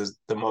everything, this is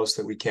the most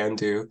that we can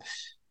do.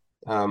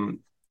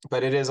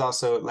 But it is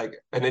also like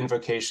an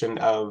invocation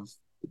of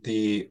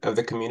the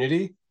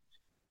community.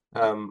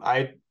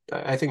 I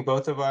think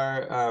both of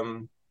our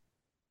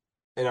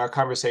in our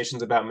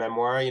conversations about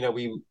memoir,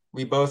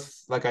 we both,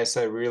 like I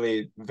said,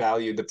 really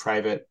value the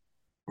private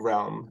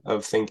realm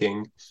of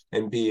thinking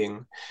and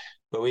being,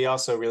 but we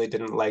also really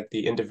didn't like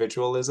the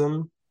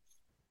individualism,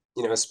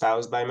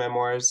 espoused by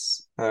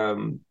memoirs.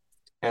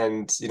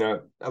 And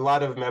a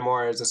lot of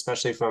memoirs,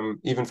 especially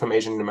even from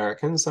Asian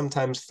Americans,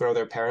 sometimes throw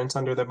their parents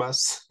under the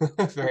bus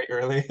very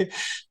early.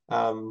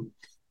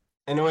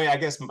 In a way, I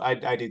guess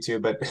I do too,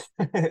 but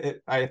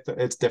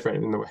it's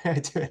different in the way I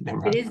do it. It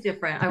Nimrod. is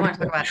different. I want to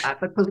talk about that,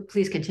 but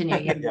please continue.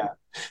 Yeah.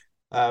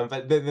 Yeah.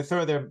 But they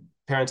throw their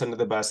parents under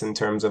the bus in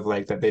terms of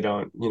like that they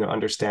don't,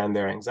 understand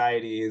their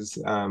anxieties,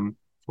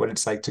 what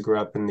it's like to grow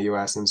up in the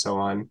US and so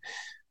on.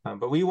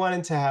 But we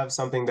wanted to have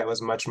something that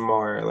was much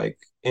more like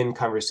in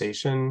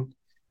conversation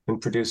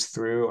and produced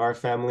through our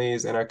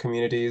families and our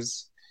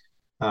communities,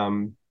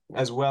 um,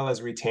 as well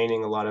as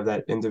retaining a lot of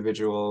that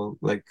individual,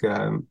 like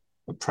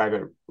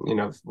private,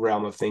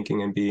 realm of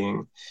thinking and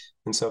being.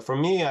 And so for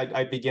me,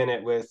 I begin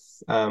it with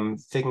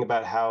thinking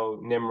about how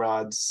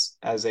Nimrods,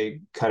 as a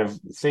kind of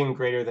thing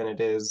greater than it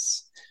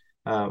is,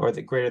 or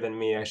the greater than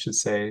me, I should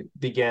say,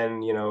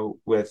 began,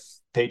 with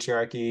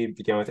patriarchy,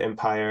 began with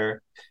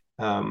empire,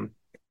 um,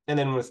 and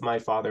then with my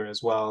father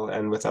as well,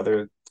 and with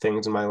other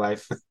things in my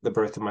life, with the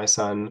birth of my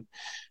son.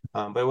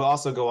 But it will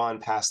also go on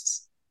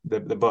past the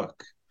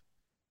book.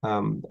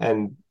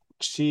 And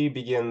she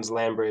begins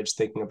Lambridge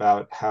thinking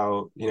about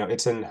how,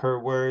 it's in her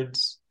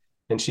words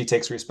and she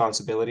takes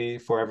responsibility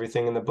for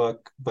everything in the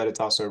book, but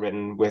it's also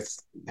written with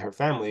her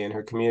family and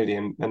her community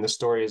and the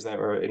stories that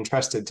were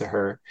entrusted to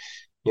her,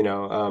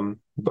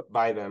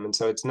 by them. And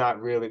so it's not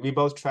really, we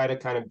both try to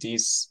kind of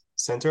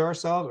de-center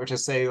ourselves, or to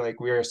say like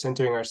we are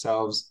centering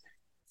ourselves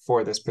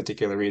for this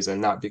particular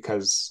reason, not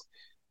because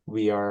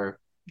we are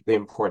the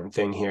important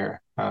thing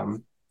here.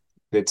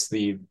 It's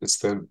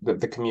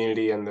the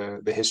community and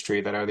the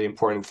history that are the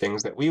important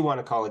things that we want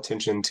to call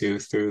attention to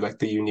through like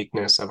the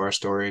uniqueness of our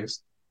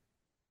stories.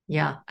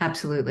 Yeah,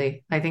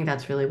 absolutely. I think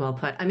that's really well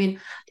put. I mean,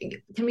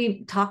 can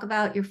we talk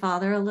about your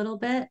father a little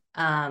bit?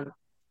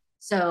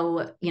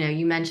 So,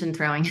 you mentioned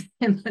throwing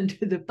him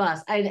under the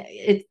bus.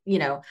 I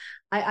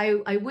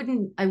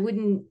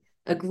wouldn't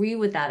agree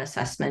with that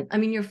assessment. I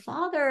mean, your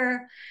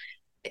father,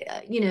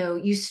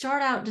 you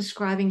start out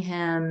describing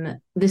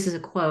him, this is a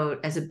quote,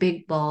 as a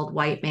big, bald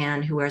white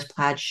man who wears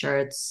plaid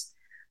shirts,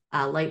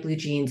 light blue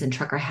jeans, and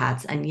trucker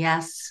hats. And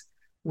yes,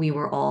 we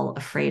were all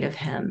afraid of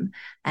him.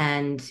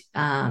 And,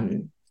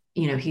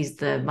 he's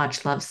the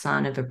much loved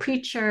son of a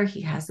preacher.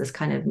 He has this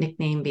kind of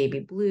nickname, Baby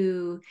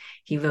Blue.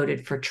 He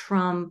voted for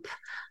Trump.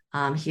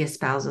 He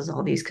espouses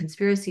all these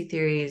conspiracy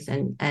theories,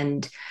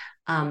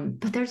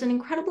 but there's an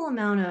incredible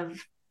amount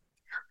of,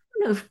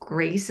 know if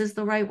grace is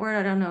the right word.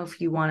 I don't know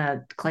if you want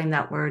to claim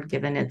that word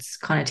given its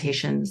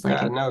connotations.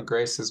 Yeah, no,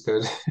 grace is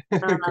good. Uh,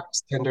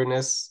 Grace,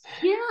 tenderness.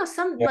 yeah,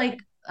 some Yeah. like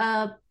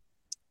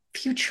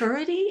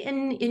futurity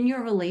in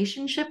your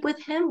relationship with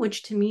him,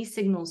 which to me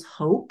signals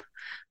hope,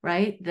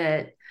 right?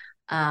 That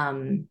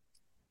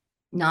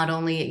not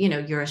only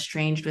you're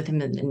estranged with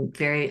him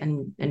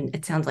and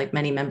it sounds like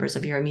many members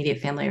of your immediate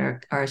family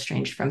are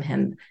estranged from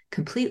him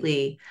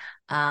completely,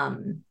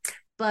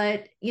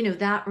 but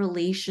that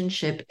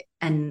relationship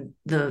and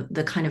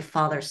the kind of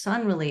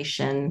father-son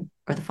relation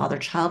or the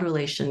father-child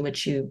relation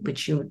which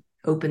you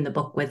open the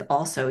book with,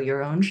 also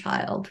your own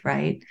child,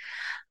 right?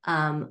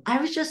 Can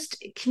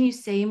you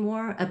say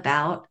more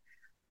about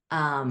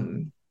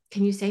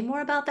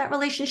that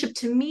relationship?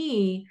 To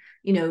me,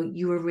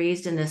 you were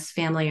raised in this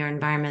family or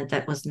environment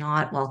that was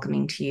not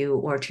welcoming to you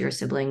or to your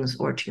siblings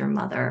or to your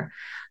mother.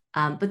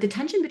 But the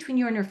tension between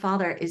you and your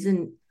father is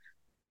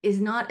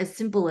not as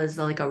simple as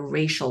like a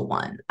racial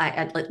one.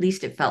 At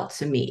least it felt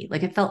to me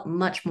like it felt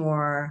much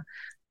more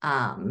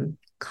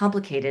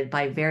complicated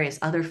by various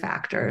other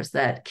factors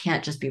that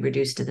can't just be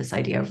reduced to this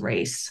idea of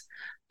race.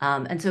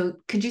 And so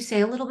could you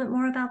say a little bit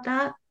more about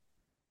that?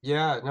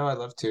 Yeah, no, I'd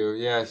love to.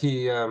 Yeah,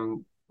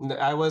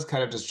 I was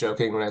kind of just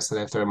joking when I said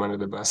I throw him under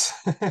the bus.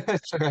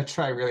 I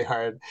try really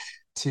hard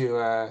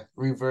to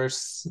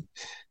reverse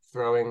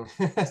throwing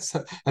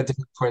at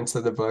different points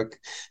of the book.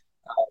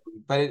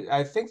 But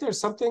I think there's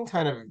something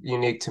kind of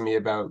unique to me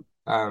about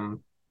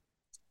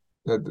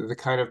the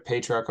kind of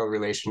patriarchal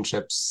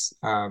relationships,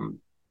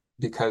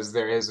 because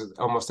there is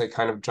almost a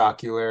kind of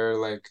jocular,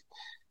 like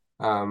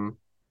um,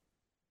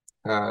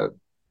 uh,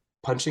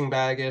 punching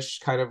bag-ish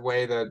kind of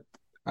way that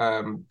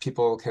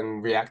people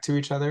can react to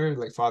each other,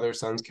 like father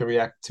sons can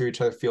react to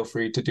each other. Feel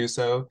free to do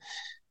so.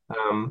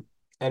 Um,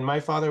 and my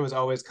father was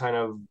always kind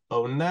of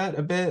own that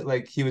a bit.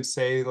 Like he would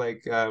say,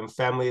 like,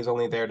 family is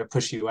only there to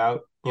push you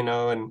out,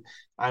 and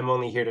I'm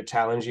only here to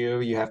challenge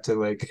you. You have to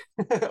like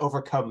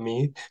overcome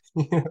me,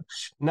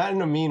 not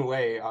in a mean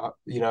way.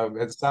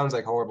 It sounds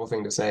like a horrible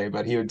thing to say,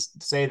 but he would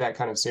say that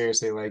kind of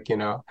seriously, like,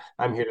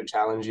 I'm here to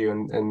challenge you.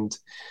 And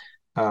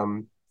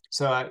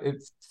so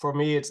for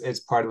me, it's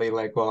partly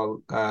like,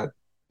 well, a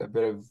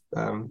bit of,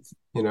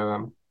 you know,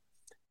 um,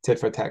 tit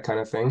for tat kind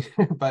of thing.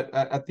 But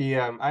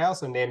I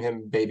also name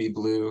him Baby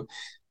Blue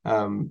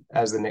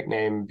as the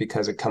nickname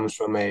because it comes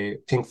from a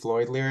Pink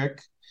Floyd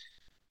lyric.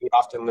 We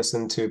often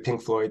listen to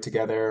Pink Floyd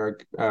together,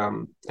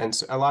 and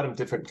so a lot of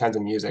different kinds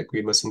of music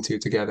we listen to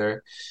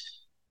together.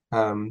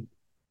 Um,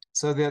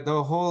 so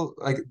the whole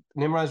like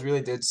Nimrods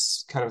really did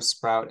kind of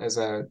sprout as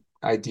a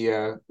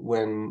idea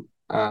when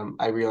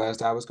I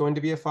realized I was going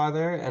to be a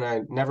father, and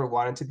I never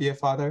wanted to be a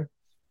father.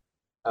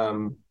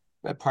 Um,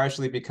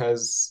 Partially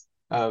because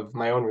of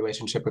my own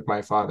relationship with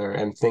my father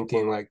and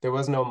thinking like there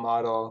was no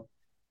model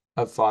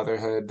of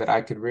fatherhood that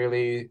I could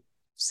really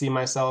see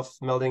myself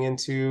melding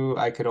into.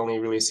 I could only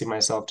really see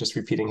myself just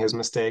repeating his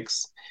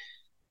mistakes.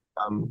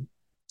 Um,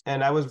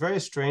 and I was very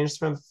estranged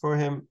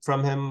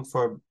from him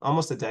for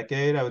almost a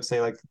decade. I would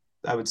say like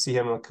I would see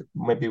him like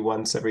maybe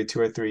once every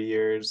 2 or 3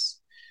 years,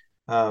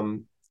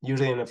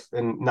 usually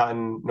not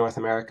in North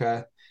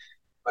America,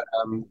 but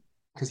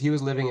because he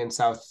was living in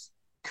South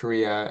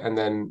Korea and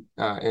then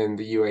in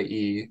the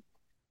UAE,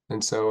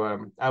 and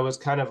so I was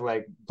kind of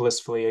like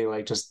blissfully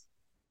like just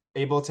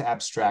able to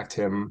abstract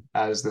him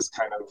as this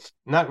kind of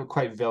not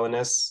quite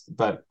villainous,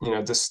 but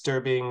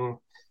disturbing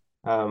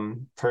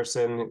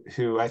person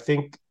who I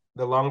think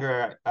the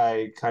longer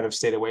I kind of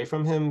stayed away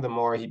from him, the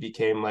more he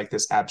became like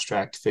this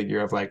abstract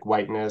figure of like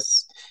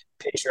whiteness,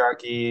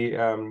 patriarchy,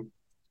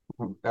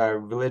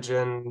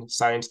 religion,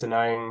 science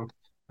denying,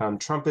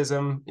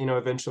 Trumpism,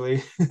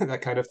 eventually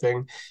that kind of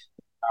thing.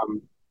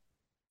 Um,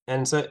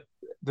 and so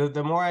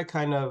the more I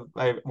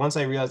once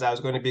I realized I was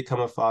going to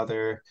become a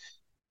father,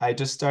 I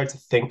just started to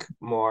think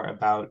more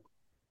about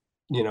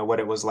what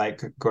it was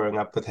like growing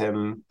up with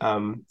him,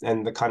 and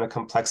the kind of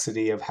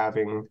complexity of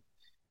having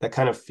that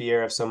kind of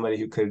fear of somebody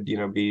who could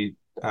be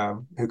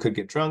who could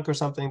get drunk or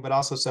something, but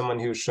also someone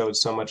who showed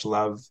so much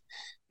love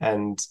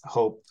and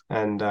hope,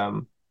 and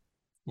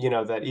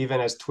that even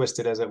as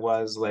twisted as it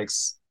was, like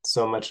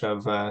so much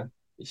of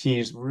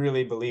he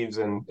really believes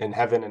in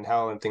heaven and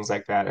hell and things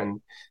like that, and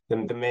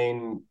the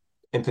main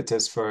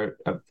impetus for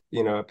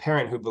a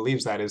parent who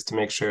believes that is to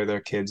make sure their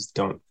kids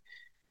don't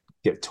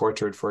get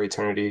tortured for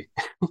eternity.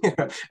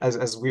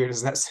 As weird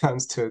as that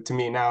sounds to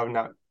me now, I'm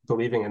not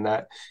believing in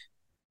that.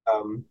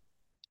 Um,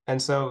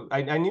 and so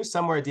I knew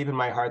somewhere deep in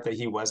my heart that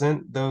he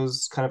wasn't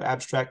those kind of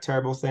abstract,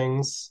 terrible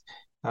things.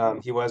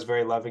 He was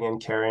very loving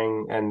and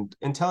caring and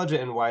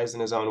intelligent and wise in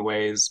his own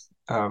ways,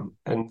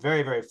 and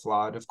very, very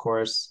flawed, of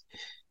course.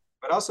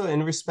 But also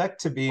in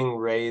respect to being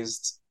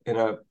raised in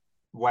a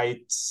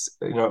white,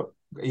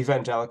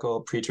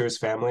 evangelical preacher's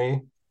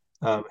family,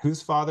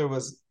 whose father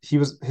was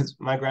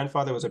my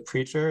grandfather was a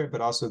preacher,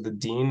 but also the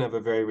dean of a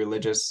very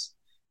religious,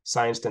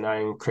 science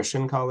denying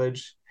Christian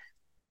college.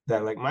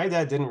 That like my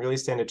dad didn't really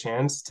stand a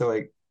chance to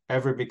like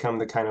ever become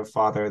the kind of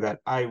father that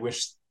I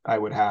wish I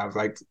would have,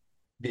 like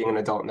being an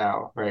adult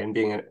now, right? And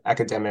being an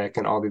academic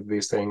and all of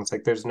these things.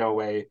 Like there's no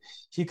way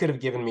he could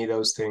have given me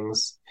those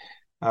things.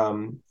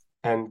 Um,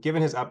 and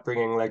given his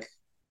upbringing, like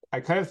I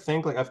kind of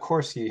think like of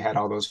course he had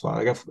all those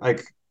flaws.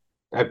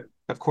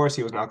 Of course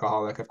he was an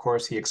alcoholic. Of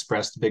course he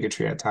expressed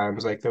bigotry at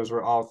times. Like those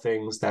were all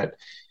things that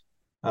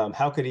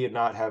how could he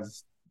not have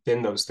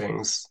been those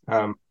things?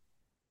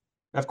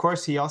 Of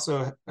course he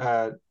also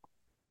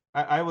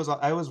I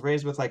was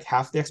raised with like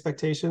half the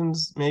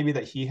expectations maybe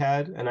that he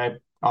had, and I'm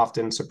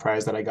often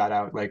surprised that I got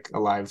out like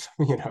alive,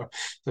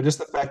 So just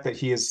the fact that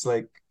he is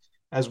like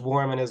as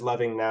warm and as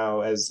loving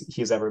now as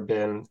he's ever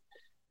been.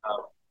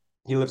 Um,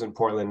 he lives in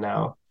Portland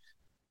now.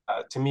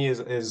 To me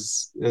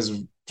is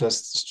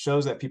just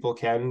shows that people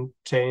can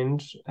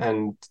change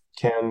and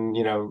can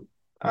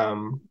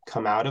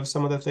come out of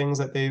some of the things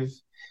that they've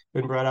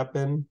been brought up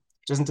in.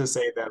 Which isn't to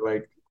say that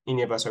like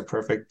any of us are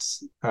perfect,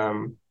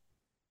 or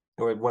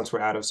once we're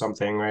out of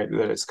something, right?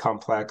 That it's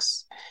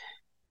complex.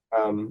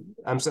 So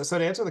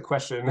to answer the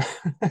question,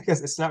 I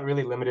guess it's not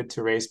really limited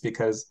to race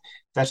because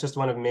that's just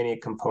one of many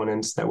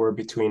components that were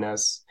between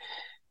us.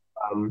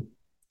 Um,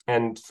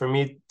 and for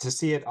me to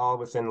see it all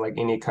within like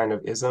any kind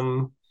of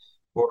ism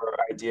or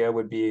idea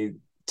would be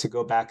to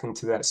go back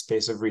into that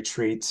space of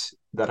retreat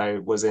that I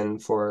was in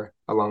for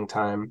a long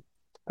time.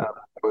 I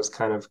was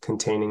kind of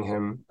containing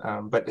him.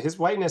 But his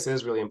whiteness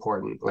is really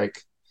important.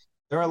 Like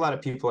there are a lot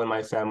of people in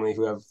my family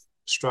who have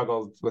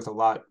struggled with a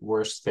lot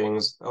worse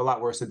things, a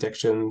lot worse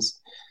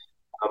addictions.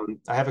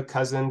 I have a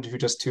cousin who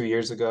just 2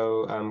 years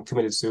ago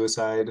committed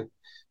suicide,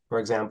 for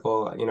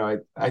example.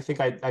 I think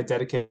I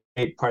dedicate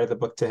part of the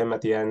book to him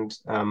at the end.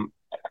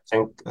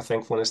 A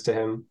thankfulness to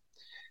him.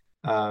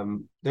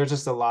 There's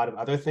just a lot of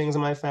other things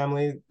in my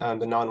family,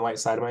 the non-white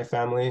side of my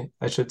family,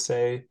 I should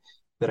say,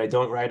 that I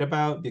don't write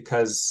about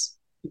because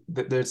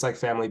there's like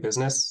family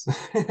business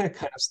kind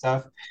of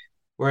stuff.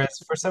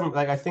 Whereas for some,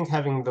 like I think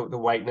having the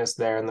whiteness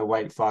there and the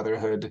white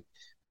fatherhood,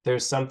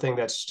 there's something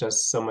that's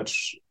just so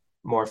much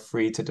more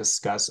free to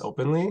discuss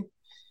openly.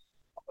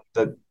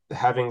 That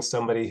having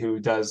somebody who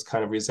does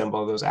kind of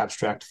resemble those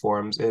abstract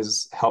forms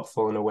is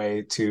helpful in a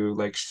way to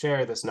like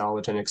share this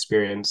knowledge and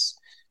experience,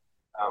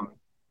 um,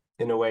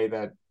 in a way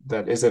that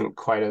isn't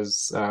quite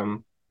as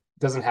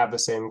doesn't have the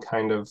same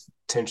kind of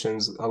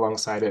tensions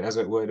alongside it as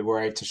it would were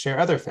I to share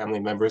other family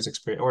members'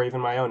 experience or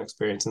even my own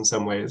experience in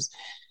some ways.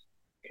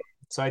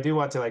 So I do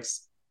want to like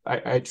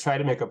I try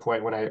to make a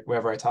point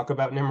whenever I talk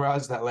about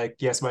Nimrods that like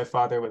yes, my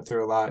father went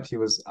through a lot. He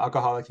was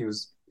alcoholic.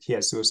 He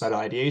had suicidal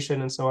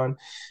ideation and so on.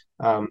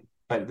 Um,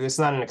 but it's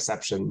not an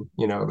exception,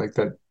 like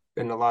that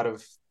in a lot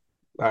of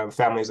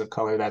families of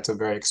color, that's a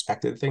very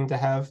expected thing to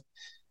have.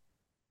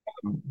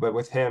 But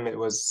with him, it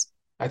was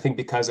I think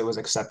because it was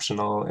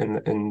exceptional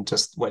in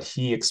just what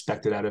he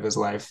expected out of his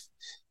life,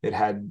 it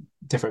had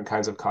different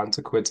kinds of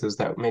consequences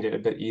that made it a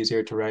bit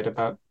easier to write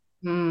about.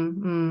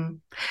 Mm-hmm.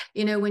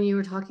 You know, when you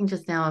were talking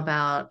just now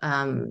about,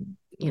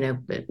 you know,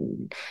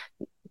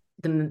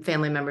 the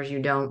family members you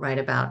don't write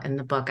about in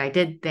the book, I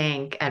did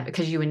think,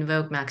 because you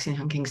invoke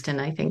Maxine Kingston,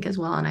 I think, as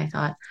well, and I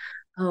thought,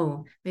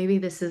 oh, maybe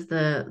this is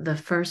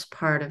the first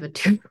part of a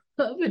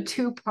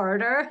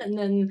two-parter, and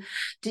then,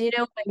 do you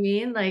know what I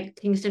mean? Like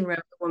Kingston wrote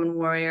The Woman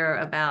Warrior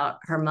about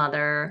her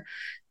mother,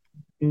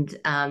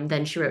 and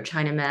then she wrote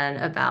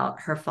Chinamen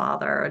about her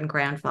father and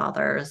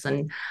grandfathers,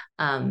 and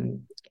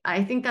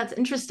I think that's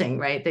interesting,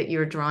 right? That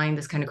you're drawing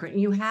this kind of,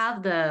 you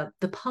have the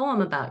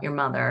poem about your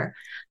mother,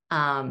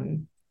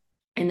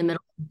 in the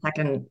middle of the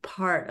second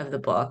part of the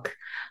book.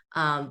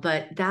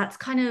 But that's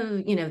kind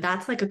of, you know,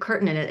 that's like a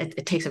curtain, and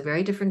it takes a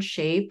very different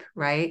shape,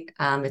 right?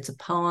 It's a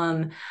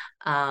poem,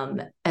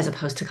 as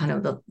opposed to kind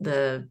of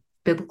the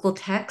biblical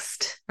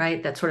text,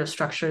 right? That sort of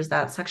structures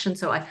that section.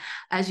 So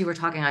as you were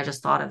talking, I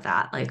just thought of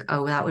that, like,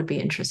 oh, that would be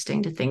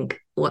interesting to think,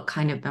 what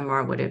kind of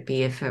memoir would it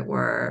be if it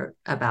were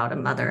about a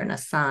mother and a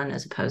son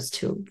as opposed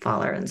to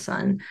father and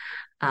son?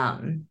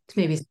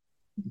 Maybe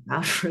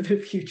out for the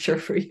future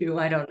for you.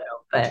 I don't know.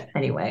 But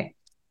anyway.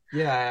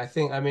 Yeah,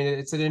 I mean,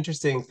 it's an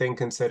interesting thing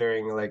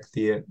considering like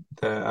the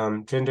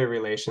gender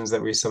relations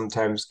that we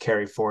sometimes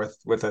carry forth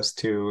with us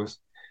too.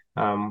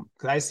 'Cause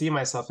I see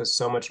myself as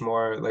so much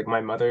more like my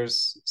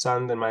mother's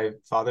son than my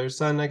father's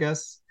son, I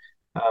guess.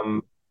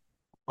 Um,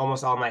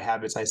 Almost all my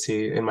habits I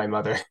see in my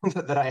mother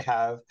that I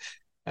have.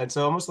 And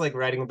so almost like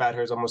writing about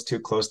her is almost too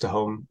close to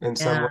home in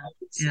some Yeah.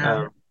 ways.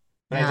 Yeah.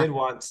 But I Yeah. did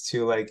want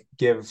to like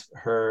give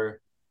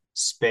her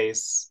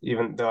space,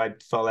 even though I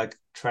felt like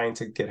trying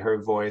to get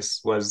her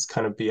voice was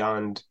kind of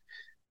beyond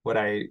what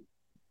I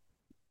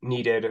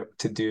needed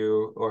to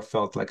do or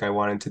felt like I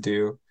wanted to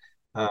do.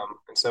 And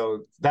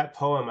so that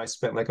poem, I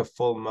spent like a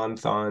full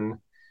month on,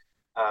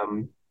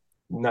 um,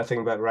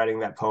 nothing but writing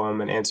that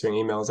poem and answering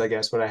emails, I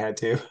guess, when I had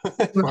to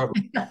for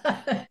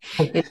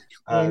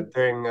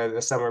during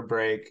a summer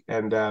break.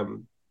 And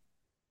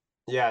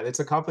yeah, it's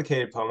a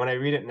complicated poem. When I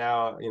read it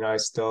now, you know, I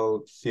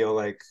still feel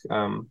like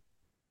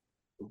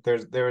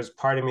there was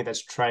part of me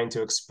that's trying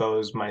to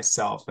expose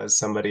myself as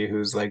somebody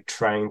who's like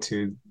trying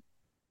to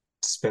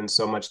spend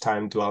so much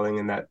time dwelling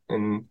in that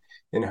in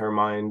her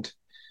mind.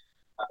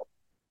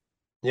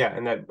 Yeah,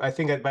 and that I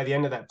think that by the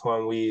end of that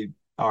poem we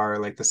are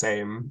like the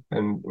same,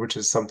 and which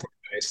is something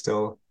that I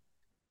still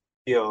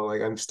feel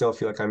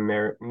like I'm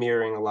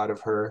mirroring a lot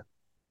of her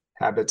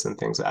habits and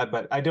things.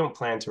 But I don't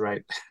plan to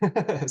write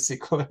a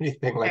sequel or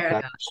anything like Fair that.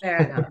 enough. Fair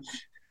enough.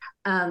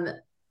 Um,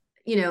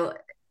 you know,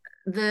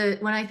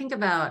 when I think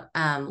about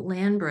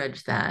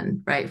Landbridge,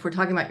 then, right, if we're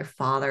talking about your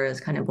father as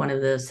kind of one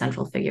of the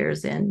central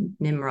figures in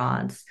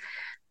Nimrods,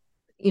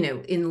 you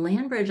know, in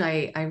Landbridge,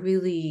 I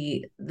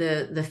really,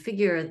 the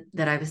figure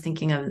that I was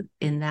thinking of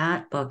in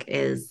that book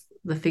is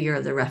the figure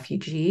of the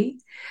refugee,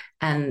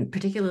 and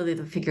particularly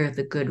the figure of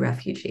the good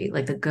refugee,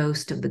 like the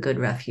ghost of the good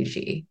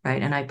refugee,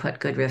 right? And I put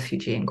good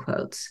refugee in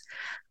quotes.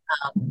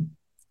 Um,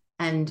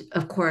 and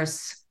of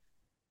course,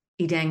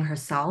 Idang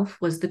herself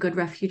was the good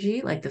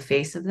refugee, like the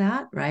face of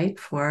that, right,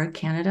 for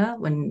Canada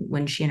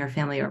when she and her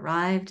family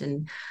arrived,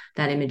 and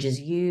that image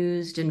is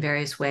used in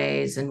various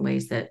ways, in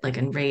ways that like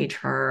enrage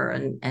her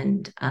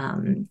and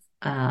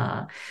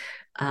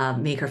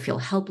make her feel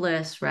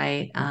helpless,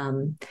 right?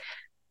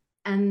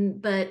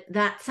 And but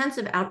that sense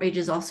of outrage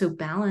is also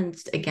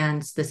balanced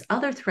against this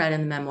other thread in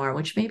the memoir,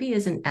 which maybe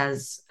isn't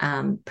as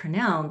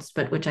pronounced,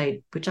 but which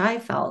I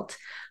felt,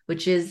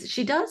 which is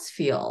she does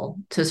feel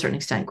to a certain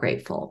extent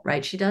grateful,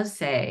 right? She does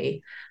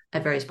say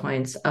at various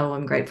points, "Oh,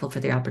 I'm grateful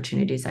for the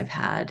opportunities I've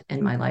had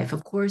in my life.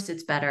 Of course,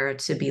 it's better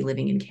to be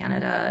living in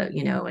Canada,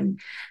 you know,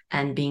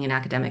 and being an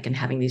academic and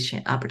having these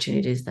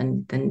opportunities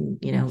than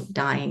you know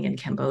dying in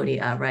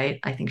Cambodia, right?"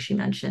 I think she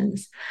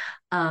mentions.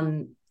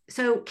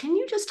 So can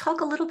you just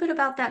talk a little bit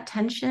about that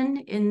tension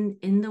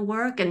in the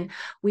work? And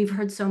we've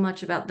heard so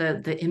much about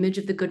the image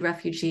of the good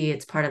refugee.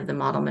 It's part of the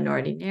model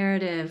minority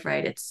narrative,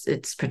 right?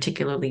 It's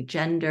particularly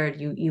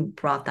gendered. You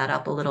brought that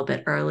up a little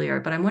bit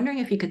earlier, but I'm wondering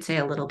if you could say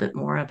a little bit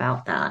more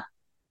about that.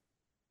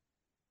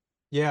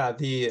 Yeah,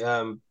 the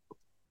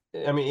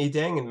I mean,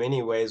 Idang in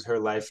many ways her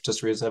life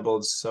just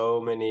resembled so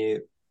many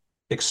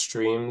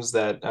extremes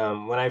that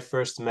when I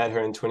first met her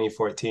in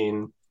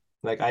 2014,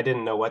 like I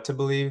didn't know what to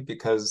believe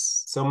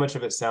because so much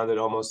of it sounded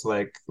almost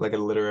like a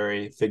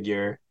literary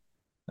figure.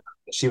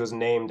 She was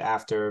named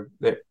after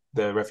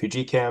the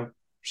refugee camp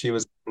she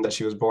was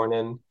born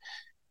in,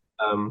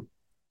 um,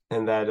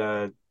 and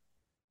that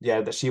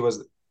yeah, that she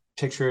was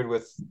pictured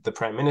with the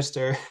prime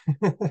minister.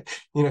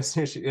 You know,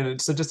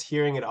 so just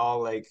hearing it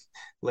all like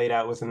laid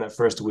out within that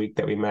first week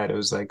that we met, it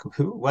was like,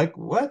 who, like,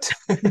 what?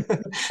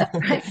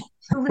 Right.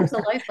 Who lives a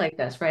life like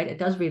this, right? It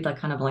does read like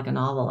kind of like a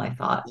novel, I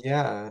thought.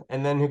 Yeah,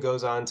 and then who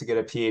goes on to get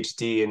a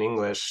PhD in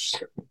English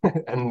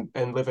and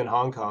live in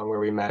Hong Kong where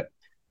we met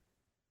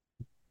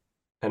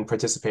and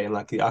participate in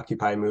like the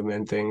Occupy movement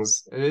and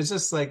things. It's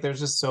just like there's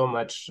just so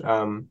much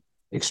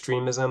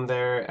extremism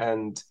there,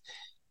 and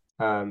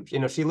you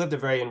know, she lived a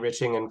very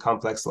enriching and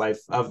complex life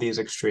of these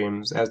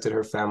extremes, as did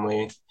her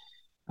family.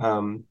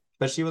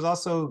 But she was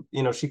also,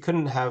 you know, she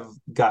couldn't have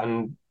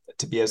gotten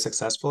to be as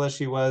successful as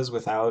she was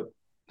without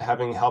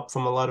having help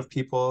from a lot of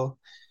people.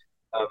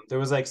 There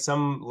was like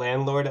some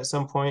landlord at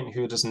some point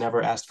who just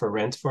never asked for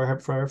rent for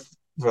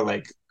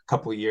like a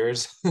couple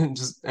years and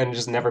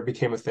just never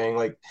became a thing.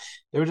 Like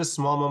there were just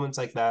small moments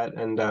like that.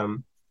 And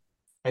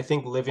I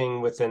think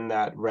living within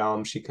that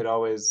realm, she could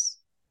always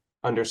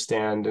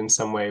understand in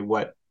some way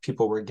what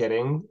people were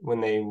getting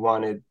when they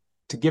wanted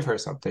to give her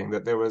something.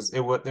 That there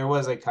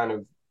was a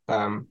kind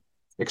of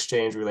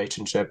exchange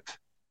relationship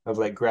of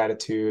like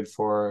gratitude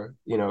for,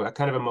 you know, a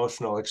kind of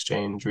emotional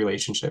exchange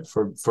relationship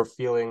for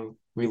feeling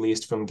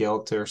released from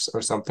guilt or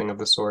something of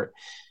the sort.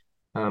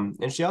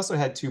 And she also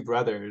had two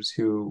brothers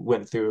who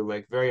went through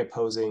like very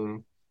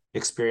opposing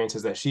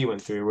experiences that she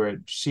went through, where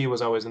she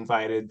was always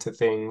invited to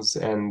things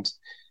and,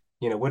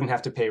 you know, wouldn't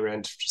have to pay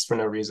rent just for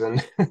no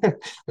reason.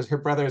 But her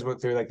brothers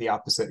went through like the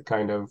opposite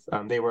kind of,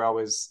 they were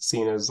always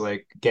seen as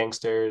like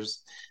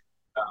gangsters.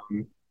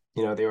 You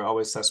know, they were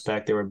always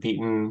suspect. They were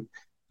beaten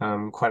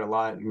quite a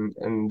lot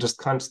and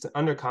just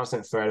under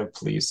constant threat of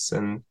police.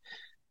 And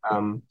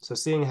so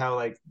seeing how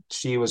like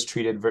she was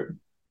treated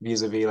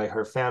vis-a-vis like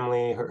her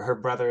family, her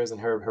brothers and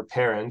her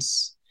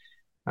parents,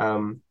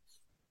 um,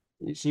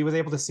 she was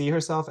able to see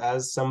herself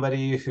as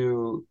somebody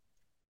who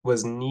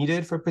was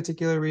needed for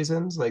particular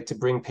reasons, like to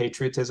bring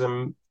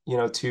patriotism, you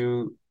know,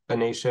 to a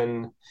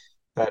nation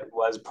that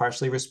was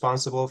partially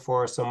responsible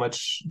for so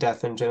much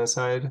death and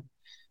genocide.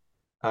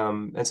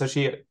 And so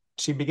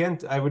she began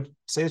I would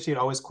say that she had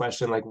always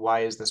questioned like,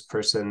 why is this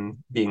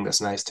person being this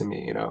nice to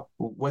me? You know,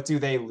 what do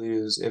they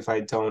lose if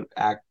I don't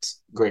act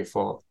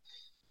grateful?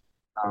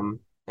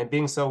 And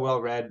being so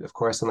well read, of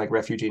course, in like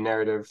refugee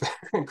narrative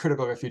and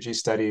critical refugee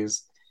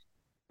studies,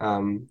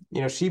 you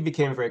know, she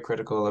became very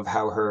critical of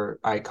how her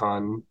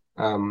icon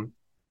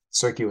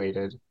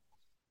circulated,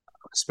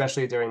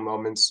 especially during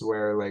moments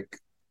where like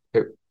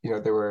you know,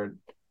 there were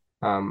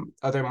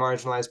other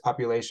marginalized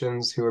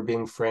populations who were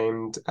being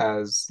framed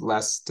as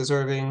less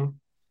deserving,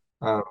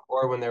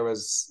 or when there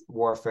was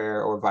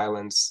warfare or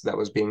violence that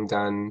was being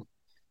done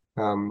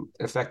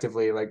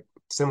effectively, like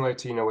similar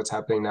to, you know, what's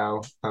happening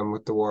now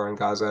with the war in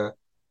Gaza,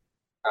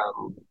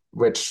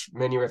 which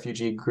many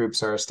refugee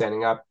groups are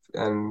standing up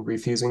and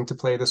refusing to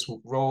play this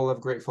role of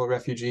grateful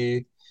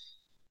refugee,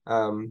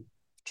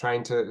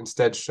 trying to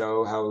instead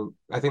show how,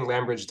 I think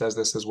Lambridge does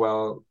this as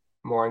well,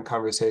 more in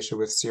conversation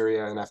with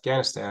Syria and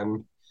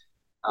Afghanistan,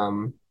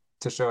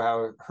 to show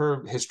how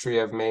her history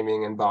of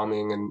maiming and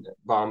bombing and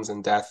bombs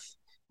and death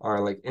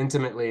are like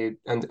intimately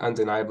and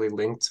undeniably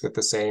linked with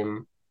the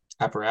same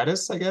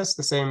apparatus, I guess,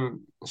 the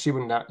same, she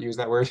would not use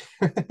that word,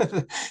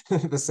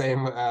 the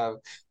same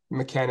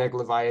mechanic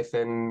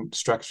Leviathan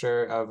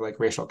structure of like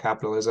racial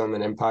capitalism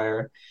and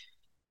empire.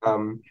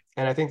 And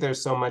I think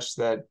there's so much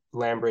that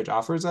Lambridge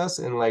offers us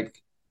in like,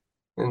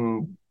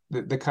 in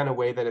the kind of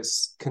way that it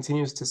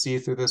continues to see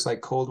through this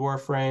like Cold War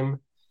frame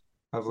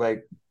of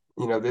like,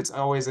 you know, it's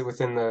always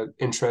within the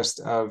interest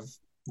of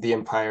the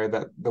empire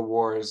that the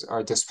wars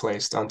are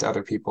displaced onto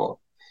other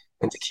people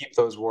and to keep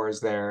those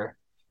wars there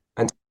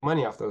and to make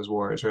money off those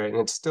wars, right?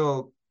 And it's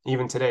still,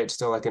 even today, it's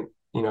still like an,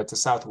 you know, it's a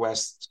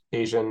Southwest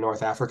Asian,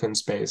 North African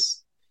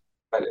space,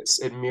 but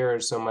it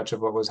mirrors so much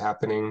of what was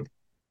happening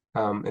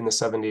in the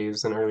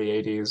 70s and early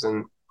 80s.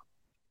 And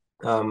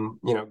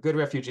you know, good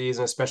refugees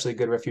and especially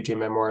good refugee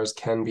memoirs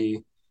can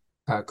be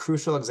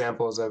crucial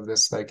examples of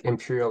this like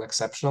imperial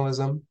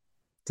exceptionalism,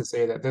 to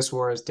say that this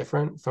war is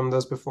different from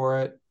those before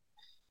it.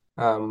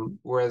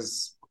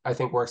 Whereas I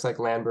think works like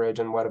Landbridge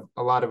and what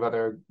a lot of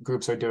other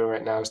groups are doing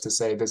right now is to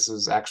say this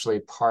is actually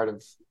part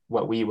of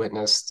what we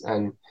witnessed,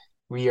 and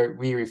we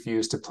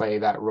refuse to play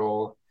that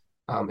role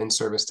in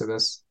service to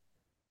this.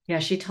 Yeah,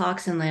 she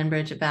talks in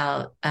Landbridge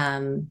about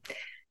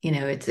you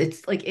know,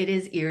 it's like it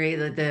is eerie,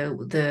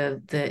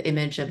 the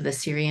image of the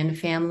Syrian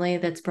family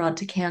that's brought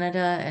to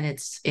Canada, and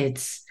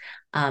it's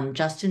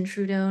Justin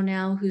Trudeau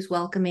now who's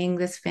welcoming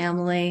this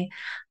family.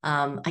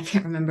 I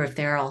can't remember if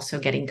they're also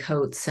getting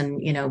coats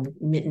and, you know,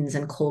 mittens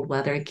and cold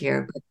weather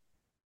gear,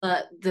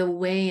 but the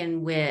way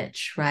in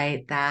which,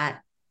 right,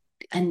 that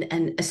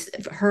and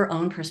her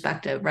own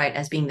perspective, right,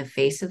 as being the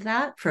face of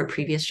that for a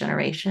previous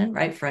generation,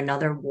 right, for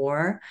another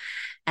war,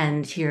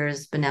 and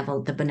here's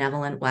the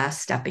benevolent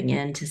West stepping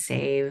in to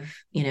save,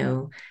 you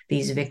know,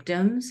 these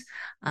victims,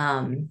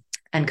 and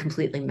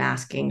completely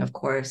masking, of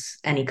course,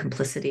 any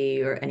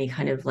complicity or any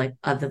kind of like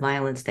of the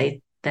violence that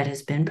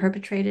has been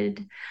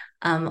perpetrated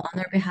on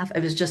their behalf.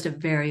 It was just a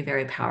very,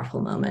 very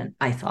powerful moment,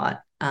 I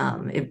thought.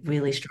 It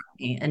really struck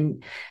me,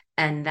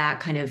 and that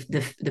kind of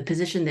the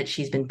position that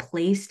she's been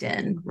placed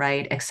in,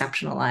 right,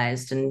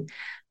 exceptionalized and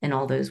in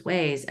all those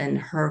ways, and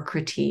her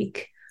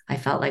critique, I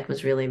felt like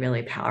was really,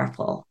 really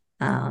powerful.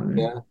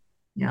 Yeah.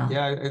 Yeah.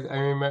 Yeah, I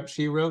remember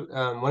she wrote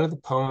one of the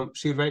poems.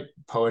 She would write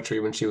poetry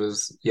when she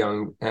was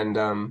young,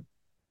 and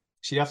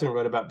she often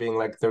wrote about being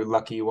like the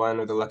lucky one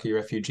or the lucky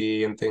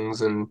refugee and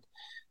things. And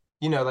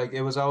you know, like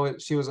it was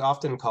always, she was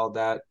often called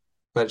that,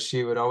 but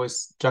she would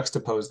always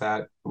juxtapose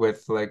that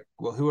with like,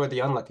 well, who are the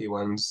unlucky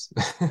ones?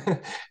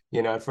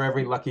 You know, for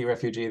every lucky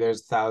refugee,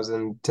 there's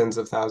tens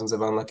of thousands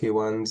of unlucky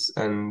ones.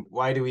 And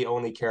why do we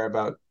only care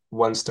about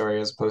one story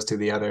as opposed to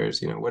the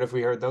others? What if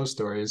we heard those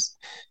stories?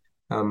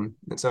 And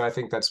so I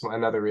think that's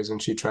another reason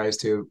she tries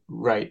to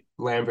write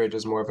Lambridge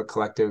as more of a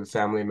collective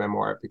family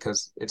memoir,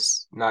 because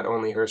it's not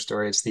only her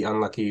story, it's the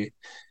unlucky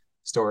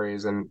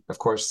stories. And of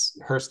course,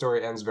 her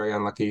story ends very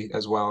unlucky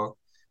as well.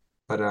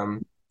 But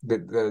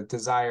the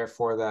desire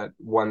for that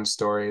one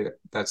story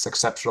that's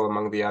exceptional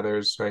among the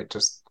others, right,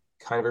 just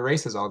kind of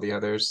erases all the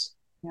others.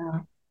 Yeah.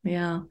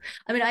 Yeah.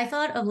 I mean, I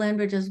thought of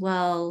Landbridge as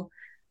well.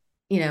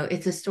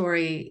 It's a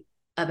story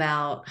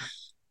about,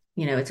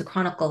 it's a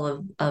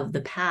chronicle of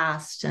the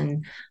past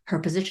and her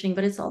positioning,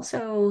 but it's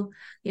also,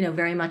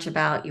 very much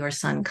about your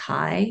son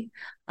Kai,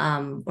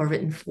 or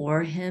written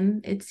for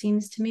him, it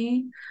seems to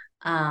me.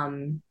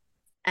 And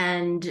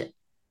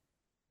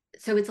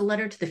so it's a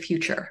letter to the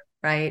future,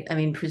 right? I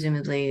mean,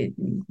 presumably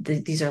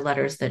these are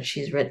letters that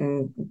she's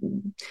written,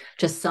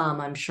 just some,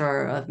 I'm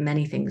sure, of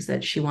many things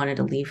that she wanted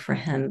to leave for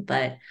him,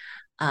 but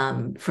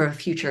for a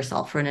future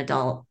self, for an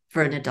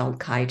adult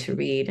Kai to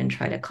read and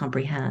try to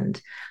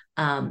comprehend.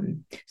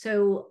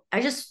 So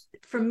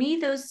for me,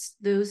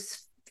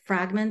 those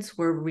fragments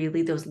were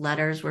really, those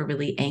letters were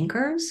really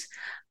anchors.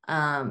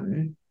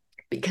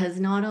 Because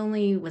not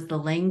only was the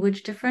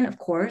language different, of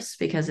course,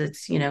 because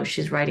it's,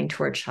 she's writing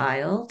to her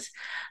child,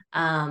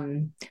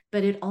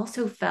 but it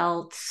also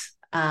felt,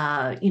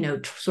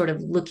 sort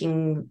of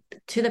looking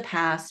to the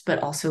past,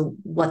 but also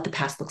what the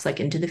past looks like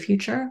into the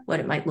future, what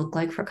it might look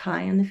like for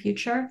Kai in the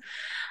future.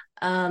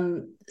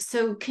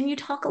 So can you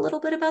talk a little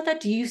bit about that?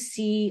 Do you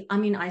see, I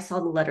mean, I saw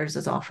the letters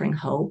as offering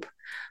hope.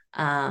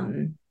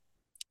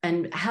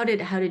 And how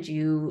did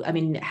you, I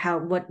mean,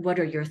 what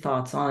are your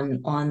thoughts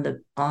on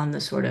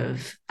the sort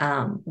of,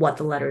 what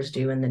the letters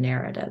do in the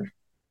narrative?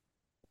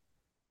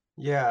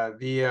 Yeah, I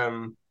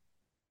mean,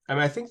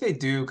 I think they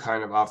do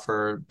kind of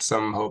offer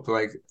some hope.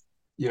 Like,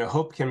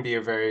 hope can be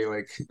a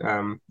very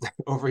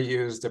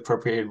overused,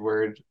 appropriated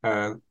word,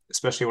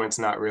 especially when it's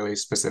not really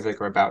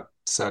specific or about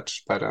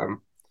such. But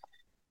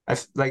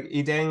like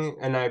Ideng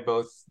and I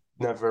both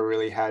never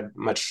really had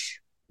much,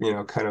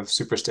 kind of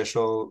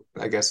superstitial,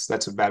 I guess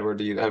that's a bad word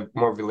to use,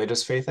 more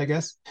religious faith, I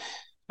guess.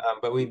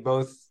 But we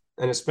both,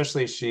 and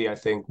especially she, I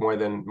think more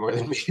than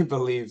me,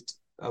 believed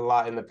a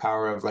lot in the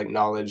power of like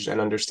knowledge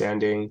and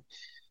understanding,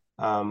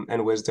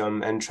 and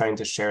wisdom, and trying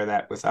to share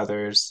that with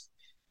others.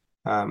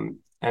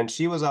 And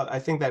she was, I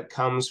think that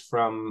comes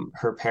from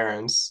her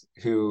parents,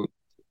 who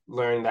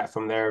learned that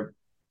from their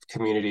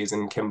communities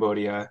in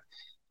Cambodia,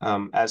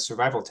 as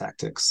survival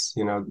tactics.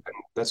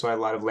 That's why a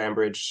lot of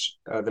Lambridge,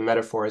 the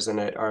metaphors in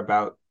it are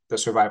about the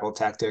survival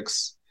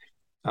tactics,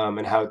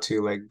 and how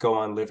to like go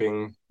on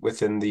living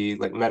within the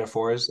like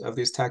metaphors of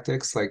these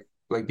tactics, like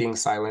being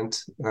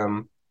silent,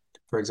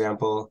 for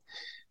example.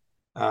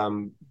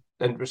 Um,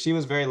 and she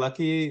was very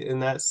lucky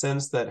in that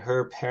sense that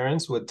her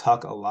parents would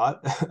talk a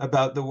lot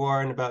about the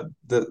war and about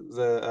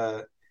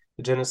the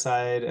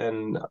genocide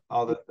and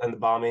the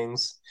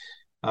bombings.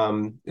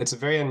 It's a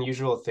very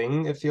unusual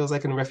thing, it feels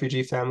like, in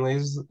refugee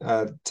families,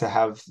 to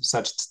have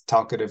such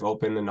talkative,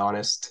 open, and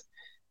honest,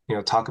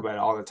 talk about it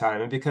all the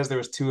time. And because there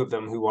was two of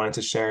them who wanted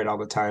to share it all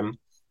the time,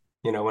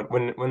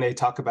 when they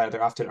talk about it, they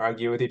often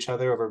argue with each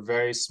other over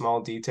very small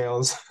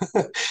details,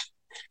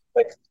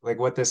 like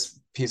what this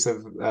piece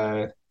of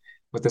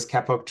what this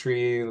kapok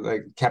tree,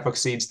 like kapok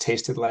seeds,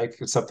 tasted like,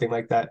 or something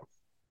like that.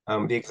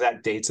 The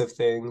exact dates of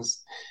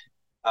things.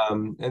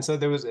 And so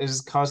there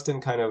was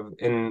constant kind of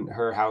in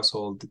her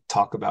household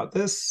talk about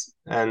this.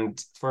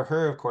 And for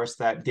her, of course,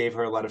 that gave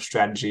her a lot of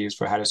strategies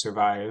for how to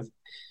survive,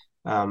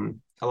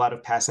 a lot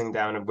of passing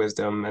down of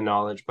wisdom and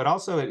knowledge, but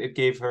also it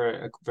gave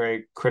her a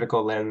very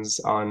critical lens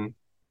on,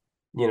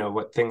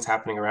 what things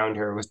happening around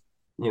her was,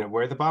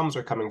 where the bombs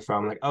were coming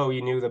from. Like, oh,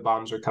 you knew the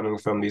bombs were coming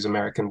from these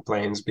American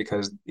planes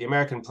because the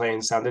American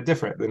planes sounded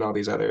different than all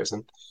these others.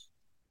 And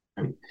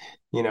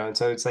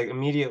so it's like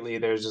immediately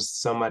there's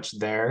just so much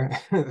there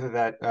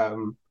that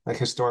like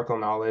historical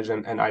knowledge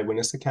and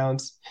eyewitness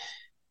accounts.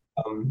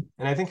 And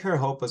I think her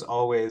hope was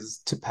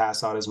always to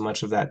pass on as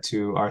much of that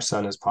to our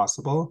son as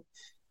possible,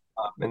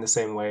 in the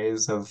same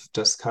ways of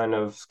just kind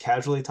of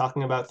casually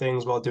talking about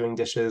things while doing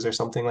dishes or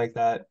something like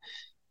that.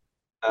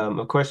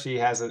 Of course,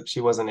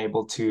 she wasn't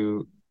able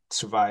to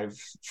survive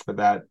for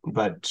that,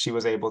 but she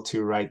was able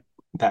to write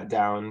that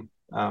down,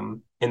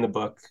 in the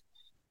book.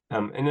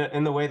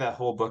 In the way that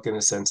whole book, in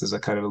a sense, is a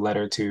kind of a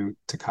letter to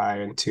Kai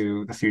and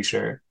to the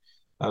future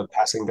of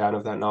passing down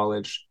of that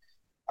knowledge.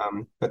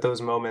 But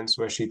those moments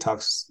where she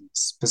talks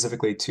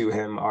specifically to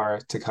him are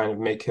to kind of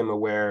make him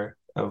aware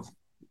of,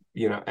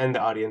 and the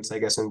audience, I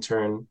guess, in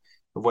turn,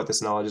 of what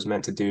this knowledge is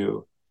meant to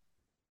do,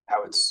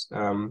 how it's,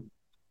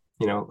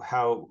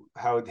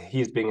 how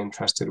he's being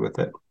entrusted with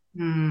it.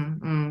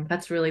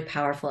 That's really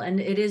powerful. And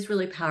it is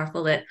really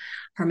powerful that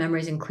her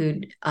memories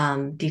include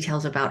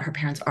details about her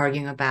parents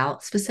arguing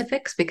about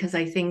specifics, because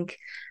I think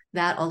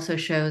that also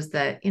shows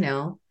that,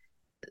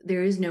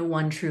 there is no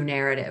one true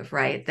narrative,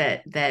 right?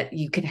 That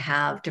you can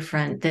have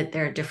different, that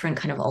there are different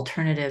kind of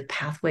alternative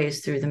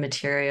pathways through the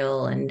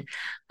material, and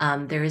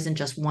there isn't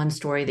just one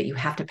story that you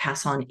have to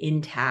pass on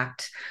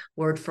intact,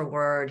 word for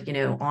word,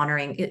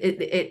 honoring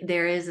it.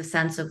 There is a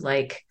sense of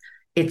like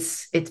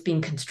it's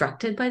being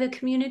constructed by the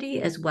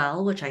community as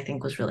well, which I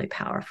think was really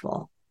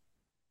powerful.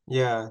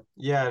 Yeah,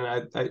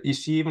 and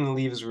she even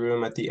leaves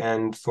room at the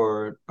end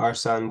for our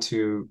son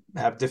to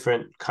have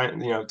different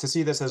to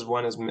see this as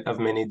one of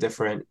many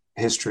different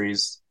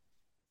histories,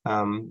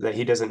 that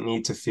he doesn't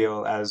need to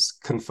feel as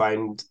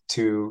confined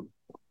to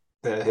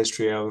the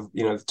history of,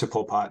 to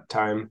Pol Pot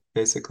time,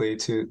 basically,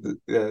 to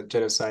the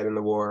genocide and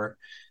the war.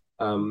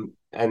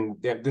 And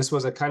yeah, this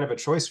was a kind of a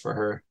choice for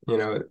her, in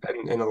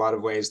a lot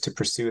of ways, to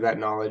pursue that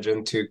knowledge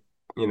and to,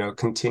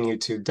 continue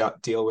to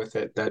deal with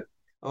it, that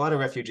a lot of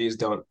refugees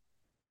don't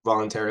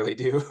voluntarily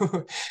do.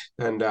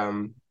 And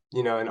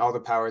and all the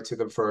power to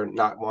them for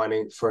not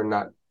wanting, for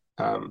not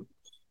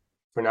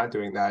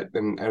doing that,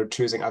 and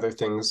choosing other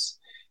things.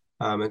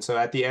 And so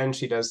at the end,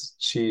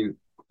 she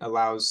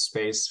allows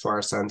space for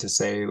our son to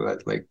say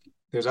that, like,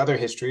 there's other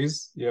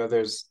histories,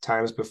 there's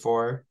times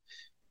before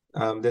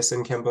this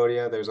in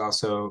Cambodia. There's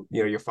also,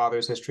 your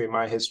father's history,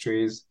 my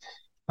histories.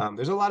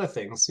 There's a lot of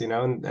things,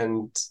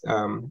 and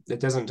it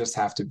doesn't just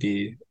have to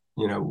be,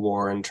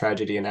 war and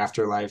tragedy and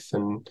afterlife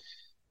and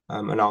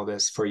all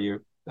this for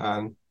you.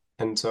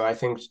 And so I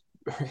think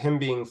him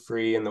being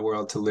free in the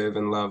world to live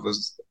and love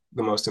was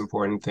the most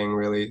important thing,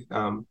 really,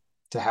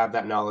 to have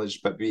that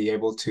knowledge, but be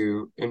able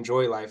to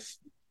enjoy life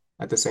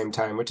at the same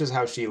time, which is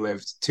how she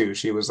lived too.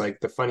 She was like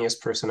the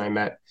funniest person I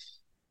met.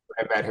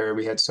 I met her.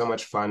 We had so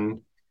much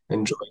fun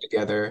and joy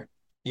together.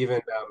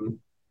 Even,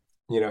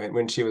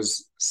 when she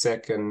was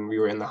sick and we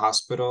were in the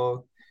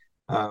hospital,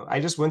 I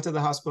just went to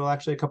the hospital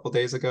actually a couple of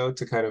days ago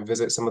to kind of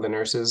visit some of the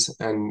nurses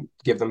and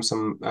give them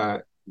some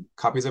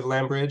copies of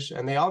Lambridge,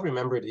 and they all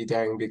remembered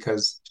Idang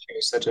because she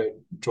was such a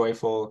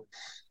joyful,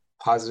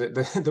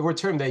 positive. The word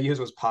term they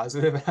used was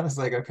positive, and I was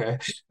like, okay,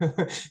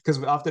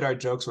 because often our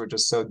jokes were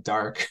just so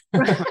dark.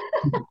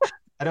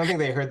 I don't think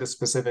they heard the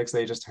specifics;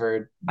 they just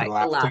heard the Right,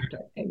 the laughter. laughter,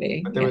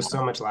 maybe. But there was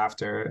so much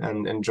laughter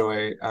and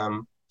joy,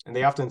 and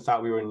they often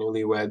thought we were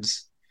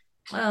newlyweds.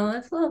 Oh,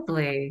 that's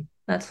lovely.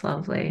 That's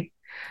lovely.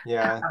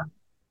 Yeah.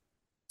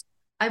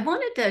 I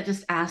wanted to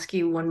just ask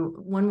you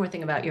one more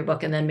thing about your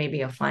book, and then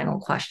maybe a final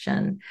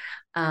question.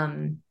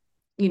 Um,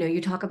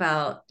 you talk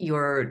about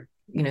your,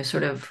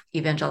 sort of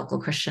evangelical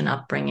Christian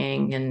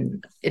upbringing,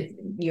 and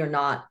you're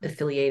not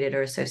affiliated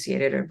or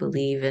associated or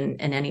believe in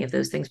any of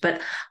those things. But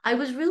I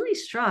was really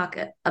struck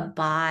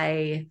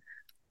by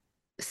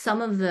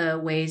some of the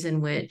ways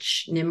in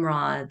which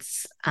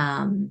Nimrods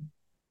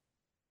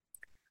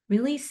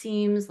really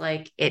seems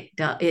like it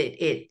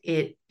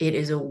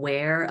is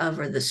aware of,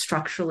 or the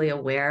structurally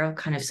aware of,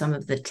 kind of some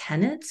of the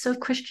tenets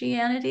of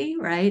Christianity,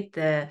 right?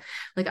 I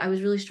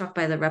was really struck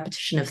by the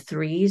repetition of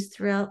threes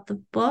throughout the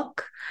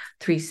book,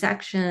 three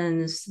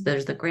sections.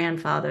 There's the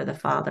grandfather, the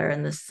father,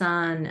 and the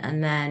son,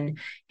 and then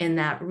in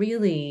that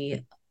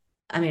really,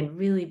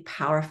 really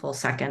powerful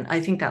second,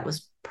 I think that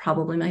was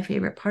probably my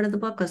favorite part of the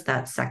book, was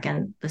that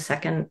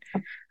the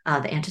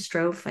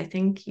antistrophe, I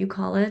think you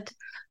call it.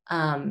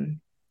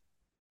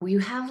 You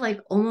have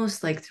like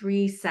almost like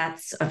three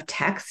sets of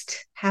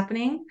text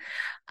happening.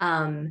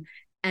 And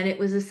it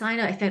was a sign,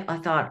 I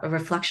thought, a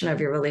reflection of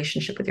your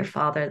relationship with your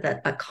father,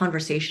 that a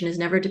conversation is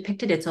never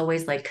depicted. It's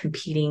always like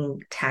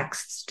competing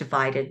texts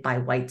divided by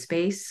white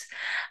space.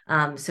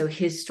 So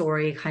his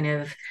story kind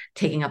of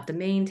taking up the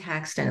main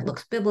text, and it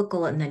looks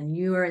biblical. And then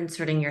you're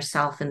inserting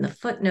yourself in the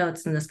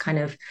footnotes, and this kind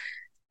of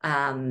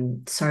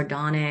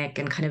sardonic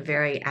and kind of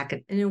very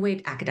in a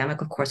way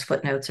academic. Of course,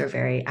 footnotes are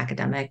very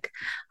academic,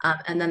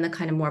 and then the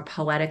kind of more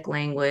poetic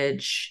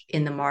language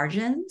in the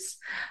margins.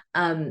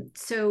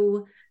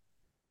 So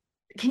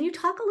can you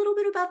talk a little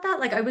bit about that?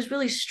 Like, I was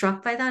really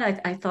struck by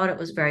that. I thought it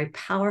was very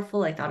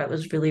powerful. I thought it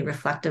was really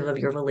reflective of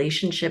your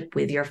relationship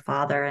with your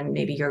father, and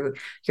maybe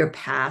your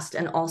past,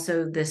 and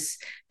also this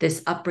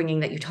upbringing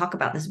that you talk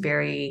about, this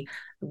very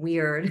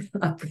weird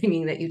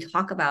upbringing that you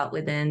talk about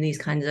within these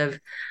kinds of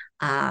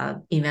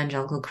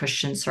evangelical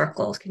Christian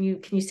circles. Can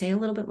you say a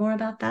little bit more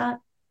about that?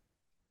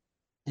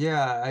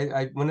 Yeah,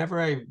 I whenever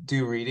I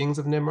do readings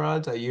of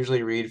Nimrods, I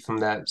usually read from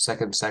that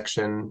second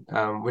section,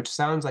 which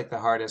sounds like the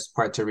hardest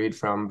part to read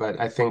from, but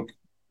I think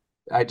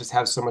I just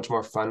have so much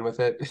more fun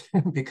with it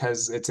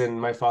because it's in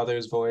my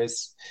father's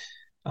voice.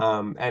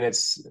 And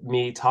it's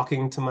me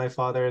talking to my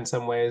father in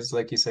some ways,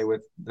 like you say,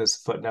 with this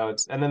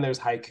footnotes. And then there's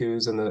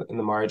haikus in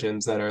the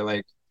margins that are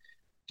like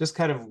just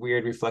kind of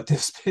weird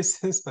reflective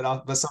spaces,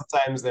 but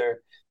sometimes they're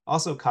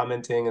also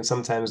commenting and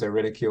sometimes they're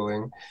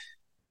ridiculing.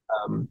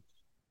 Um,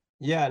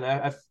 yeah,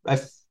 and I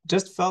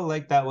just felt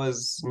like that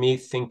was me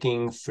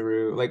thinking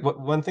through, like,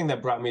 one thing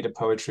that brought me to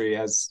poetry,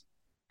 as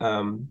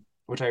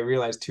which I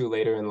realized too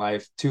late in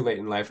life,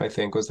 I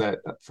think, was that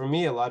for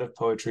me a lot of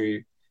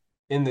poetry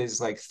in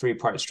these like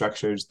three-part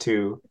structures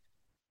too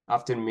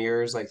often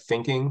mirrors like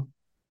thinking,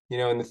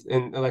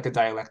 in like a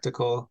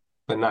dialectical,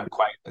 but not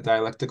quite a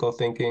dialectical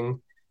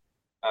thinking.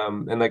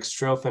 And like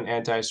strophe and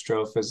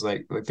anti-strophe is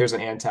like there's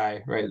an anti,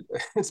 right?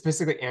 It's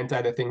basically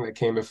anti the thing that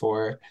came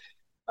before.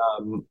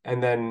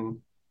 And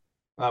then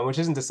which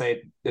isn't to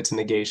say it's a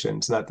negation.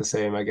 It's not the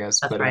same, I guess.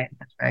 That's But right.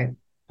 That's right.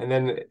 and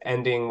then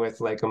ending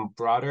with like a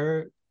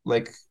broader,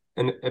 like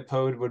an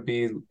epode would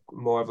be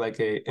more of like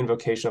a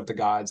invocation of the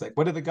gods. Like,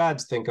 what do the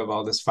gods think of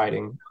all this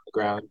fighting on the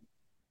ground?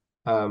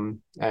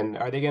 And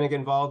are they going to get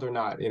involved or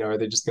not? You know, are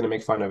they just going to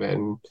make fun of it?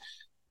 And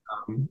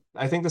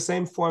I think the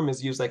same form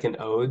is used like in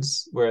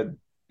odes,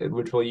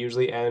 which will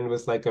usually end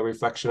with like a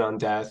reflection on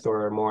death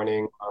or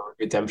mourning or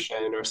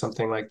redemption or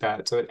something like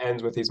that. So it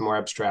ends with these more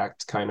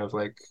abstract kind of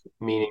like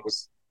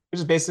meanings, which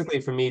is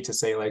basically for me to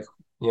say like,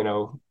 you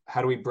know,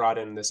 how do we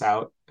broaden this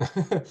out?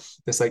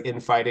 This like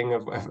infighting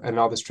and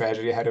all this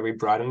tragedy, how do we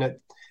broaden it?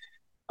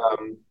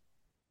 Um,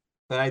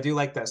 but I do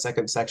like that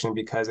second section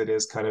because it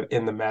is kind of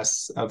in the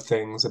mess of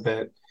things a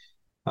bit.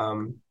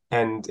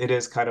 And it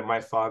is kind of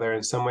my father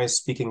in some ways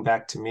speaking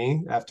back to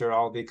me after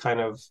all the kind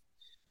of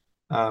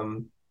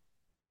um,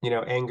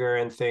 anger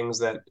and things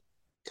that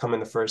come in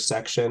the first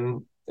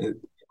section.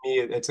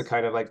 It's a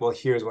kind of like, well,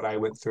 here's what I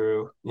went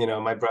through. You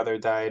know, my brother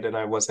died and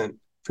I wasn't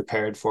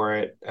prepared for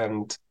it,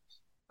 and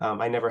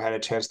I never had a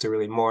chance to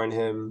really mourn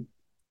him.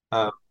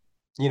 Um,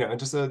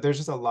 there's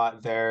just a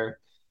lot there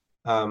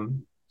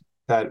um,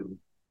 that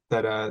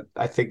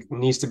I think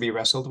needs to be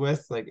wrestled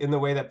with, like in the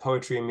way that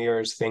poetry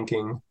mirrors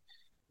thinking.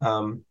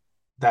 Um,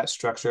 that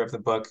structure of the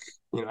book,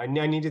 I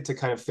needed to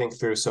kind of think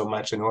through so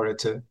much in order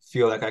to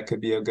feel like I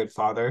could be a good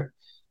father.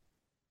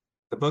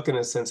 The book, in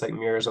a sense, like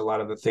mirrors a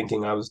lot of the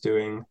thinking I was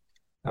doing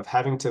of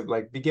having to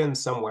like begin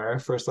somewhere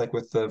first, like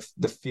with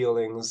the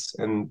feelings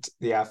and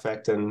the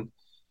affect and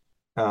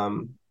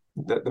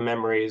the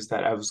memories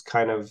that I was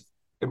kind of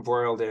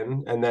embroiled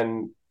in, and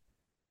then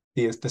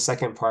the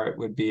second part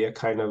would be a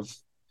kind of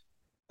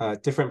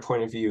different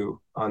point of view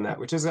on that,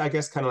 which is, I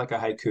guess, kind of like a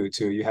haiku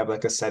too. You have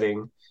like a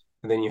setting,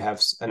 and then you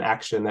have an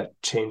action that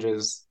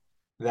changes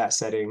that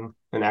setting,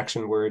 an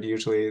action word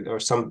usually, or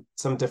some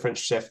different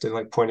shift in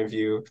like point of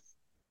view,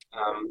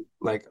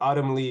 like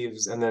autumn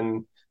leaves, and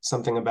then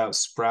something about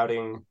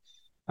sprouting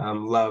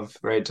love,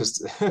 right?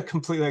 Just a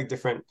completely like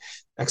different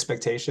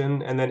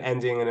expectation, and then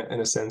ending in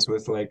a sense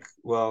with like,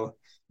 well,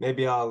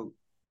 maybe I'll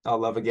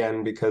love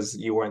again because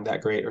you weren't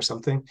that great or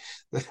something.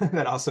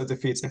 That also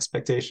defeats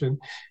expectation.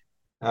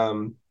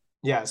 um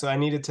yeah, so I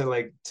needed to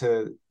like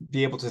to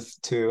be able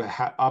to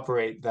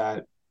operate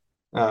that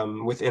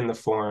within the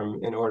form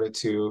in order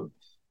to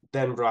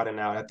then broaden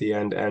out at the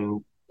end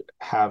and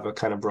have a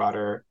kind of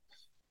broader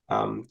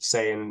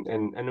say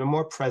and a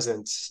more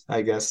present,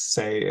 I guess,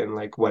 say in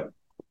like what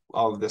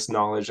all of this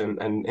knowledge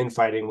and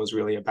infighting was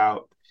really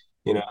about.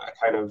 A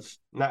kind of,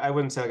 not, I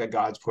wouldn't say like a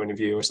God's point of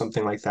view or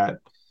something like that,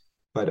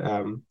 but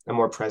a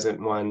more present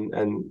one.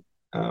 And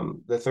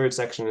the third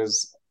section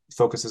is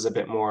focuses a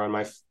bit more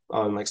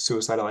on like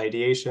suicidal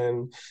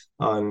ideation,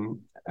 on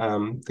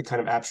the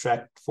kind of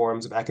abstract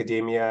forms of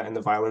academia and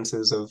the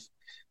violences of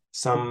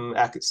some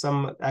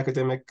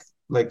academic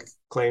like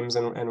claims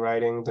and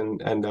writings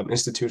and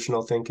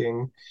institutional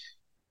thinking.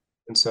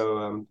 And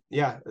so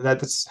yeah,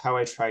 that's how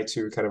I try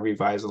to kind of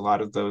revise a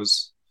lot of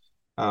those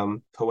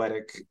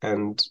poetic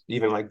and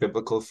even like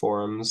biblical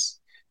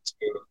forms to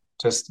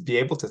just be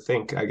able to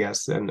think, I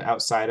guess, and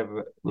outside of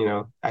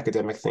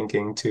academic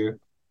thinking too.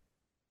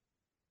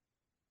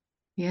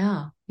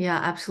 Yeah, yeah,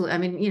 absolutely. I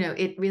mean,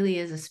 it really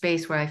is a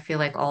space where I feel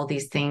like all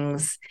these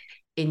things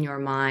in your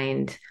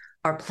mind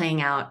are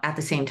playing out at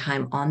the same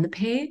time on the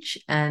page.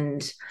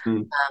 And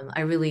Mm.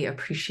 I really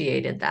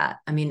appreciated that.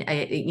 I mean,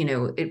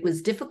 it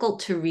was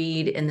difficult to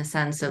read in the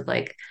sense of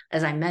like,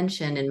 as I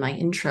mentioned in my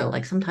intro,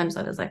 like sometimes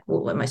I was like,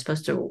 well, am I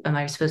supposed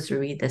to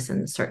read this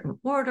in a certain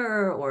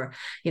order, or,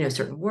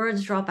 certain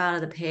words drop out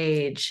of the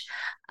page.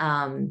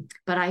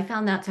 But I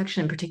found that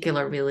section in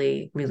particular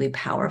really, really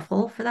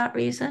powerful for that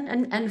reason,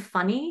 and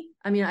funny.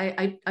 I mean,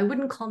 I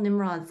wouldn't call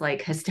Nimrods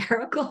like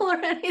hysterical or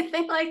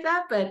anything like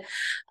that, but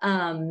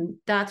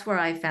that's where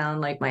I found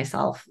like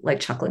myself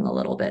like chuckling a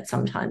little bit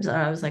sometimes. And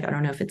I was like, I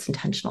don't know if it's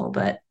intentional,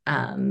 but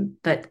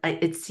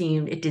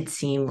it did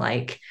seem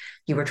like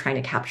you were trying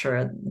to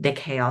capture the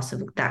chaos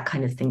of that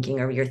kind of thinking,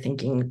 or your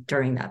thinking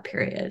during that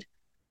period.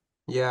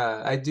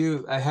 Yeah, I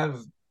do. I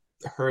have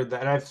heard that,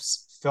 and I've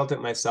felt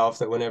it myself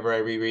that whenever I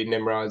reread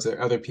Nimrods or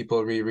other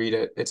people reread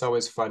it, it's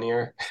always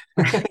funnier.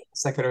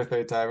 Second or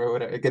third time or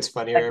whatever, it gets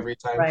funnier every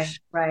time. Right,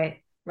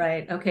 right,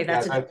 right. Okay, Yeah,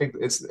 that's so I think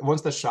it's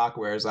once the shock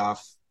wears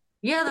off.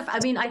 yeah. I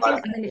mean,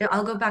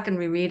 I'll go back and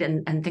reread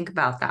and think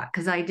about that,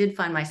 because I did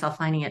find myself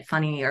finding it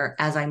funnier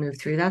as I moved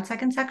through that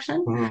second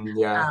section.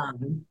 Yeah.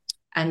 Um,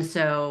 and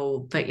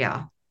so, but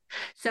yeah.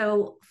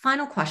 So,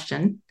 final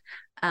question.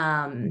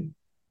 Um,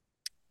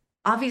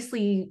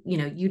 Obviously,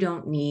 you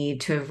don't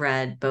need to have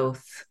read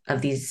both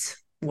of these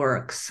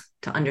works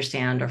to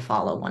understand or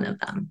follow one of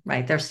them,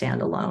 right? They're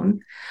standalone.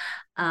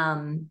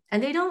 And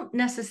they don't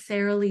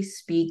necessarily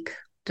speak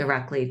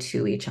directly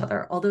to each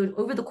other. Although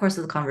over the course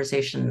of the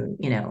conversation,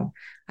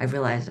 I've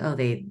realized, oh,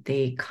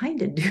 they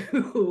kind of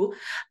do.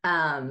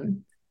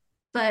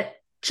 But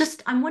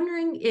just I'm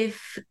wondering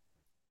if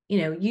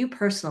you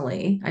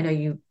personally, I know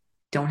you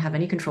don't have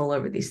any control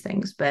over these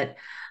things, but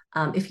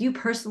if you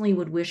personally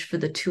would wish for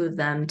the two of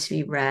them to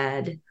be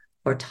read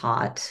or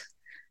taught,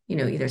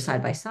 either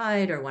side by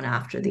side or one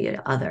after the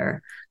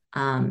other,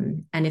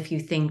 and if you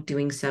think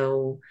doing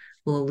so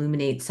will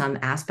illuminate some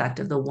aspect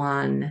of the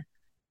one,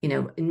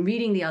 in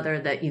reading the other,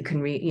 that you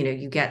can read,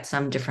 you get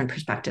some different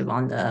perspective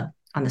on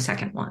the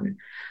second one.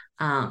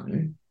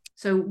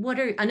 So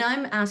and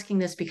I'm asking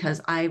this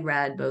because I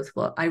read both.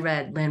 Well, I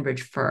read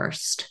Landbridge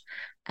first,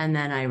 and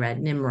then I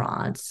read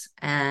Nimrods.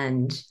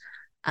 And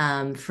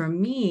for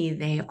me,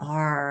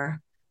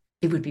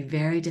 it would be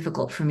very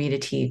difficult for me to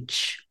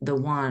teach the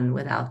one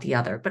without the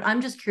other. But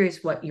I'm just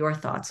curious what your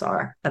thoughts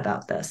are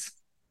about this.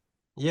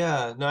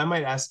 Yeah, no, I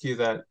might ask you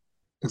that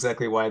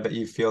exactly why that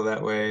you feel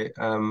that way.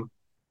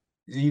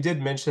 You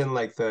did mention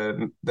like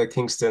the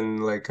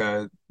Kingston like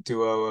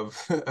duo of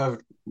of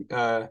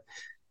uh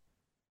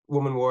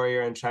woman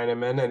warrior and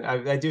Chinaman, and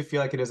I do feel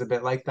like it is a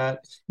bit like that.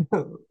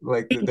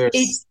 Like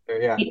It,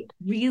 yeah. it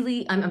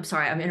really, I'm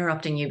sorry, I'm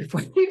interrupting you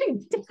before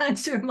you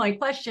answer my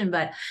question,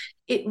 but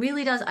it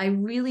really does. I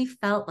really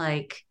felt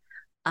like,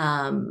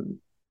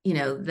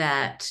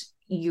 that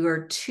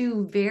your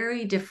two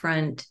very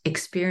different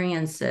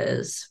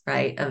experiences,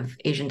 right, of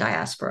Asian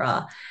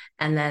diaspora,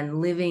 and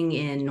then living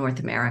in North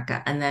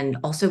America, and then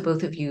also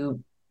both of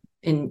you,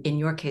 in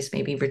your case,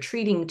 maybe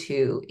retreating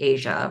to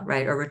Asia,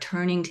 right, or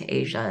returning to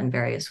Asia in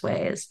various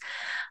ways.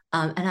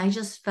 And I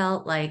just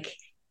felt like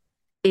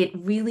it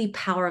really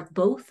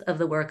both of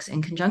the works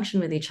in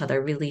conjunction with each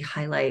other really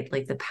highlight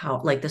like the power,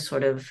 like the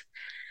sort of,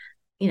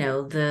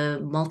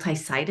 the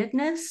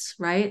multi-sidedness,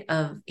 right,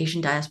 of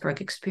Asian diasporic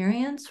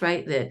experience,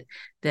 right,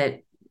 that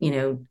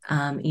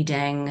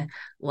Ideng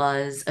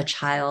was a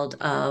child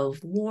of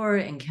war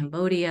in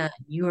Cambodia.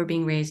 You were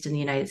being raised in the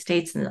United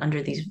States and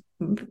under these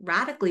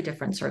radically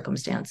different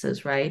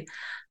circumstances, right?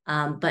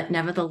 But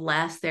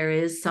nevertheless, there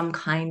is some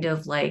kind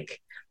of like,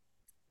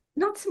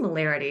 not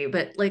similarity,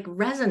 but like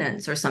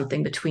resonance or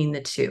something between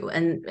the two.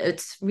 And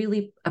it's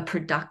really a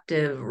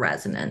productive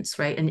resonance,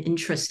 right? An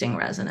interesting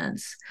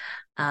resonance.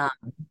 Um,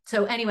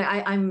 so anyway,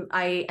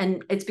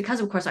 and it's because,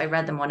 of course, I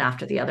read them one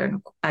after the other.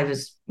 And I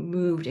was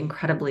moved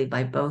incredibly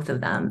by both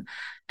of them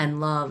and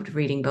loved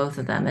reading both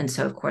of them. And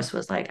so, of course,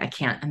 was like, I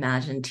can't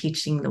imagine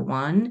teaching the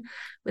one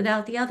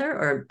without the other,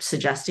 or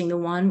suggesting the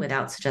one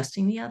without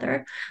suggesting the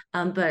other.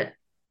 But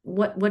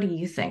what do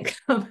you think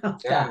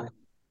about Yeah. that?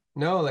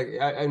 No, like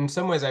in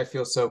some ways I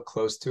feel so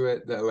close to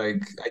it that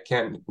like I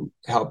can't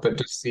help but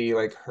just see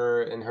like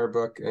her in her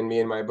book and me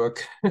in my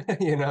book,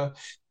 you know.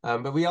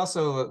 But we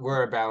also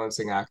were a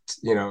balancing act,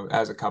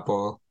 as a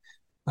couple,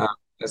 um,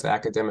 as an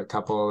academic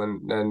couple,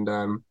 and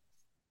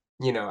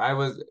I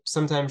was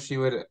sometimes she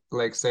would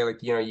like say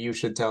like, you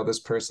should tell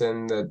this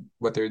person that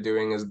what they're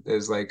doing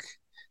is like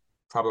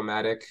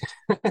problematic.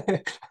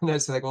 And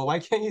it's like, well, why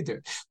can't you do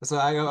it? So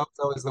I was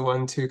always the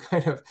one to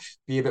kind of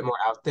be a bit more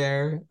out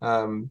there.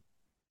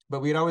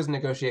 But we'd always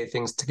negotiate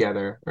things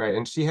together, right?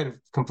 And she had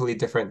completely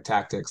different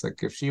tactics.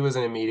 Like if she was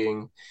in a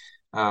meeting,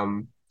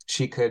 um,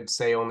 she could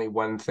say only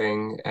one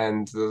thing,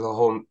 and the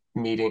whole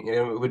meeting,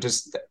 it would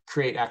just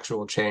create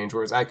actual change.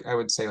 Whereas I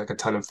would say like a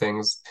ton of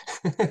things,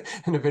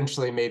 and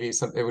eventually maybe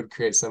it would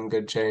create some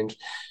good change.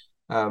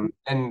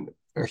 And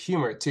or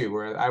humor too,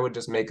 where I would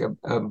just make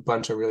a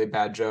bunch of really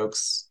bad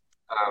jokes,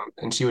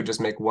 and she would just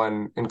make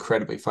one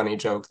incredibly funny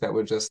joke that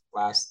would just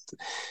last.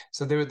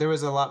 So there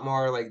was a lot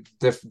more like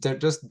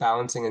just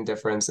balancing and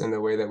difference in the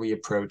way that we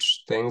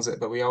approach things,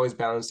 but we always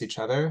balanced each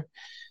other.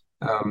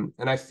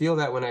 And I feel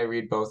that when I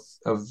read both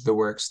of the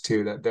works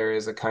too, that there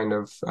is a kind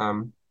of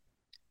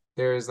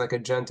there is like a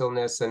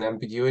gentleness and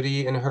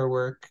ambiguity in her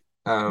work.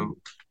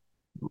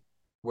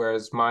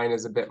 Whereas mine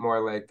is a bit more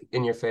like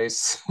in your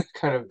face,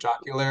 kind of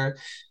jocular.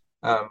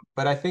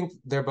 But I think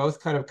they're both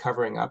kind of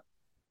covering up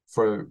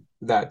for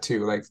that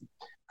too. Like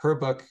her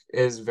book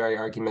is very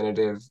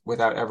argumentative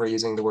without ever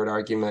using the word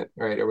argument,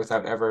 right? Or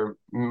without ever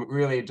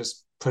really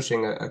just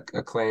pushing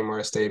a claim or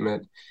a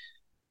statement.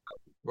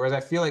 Whereas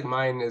I feel like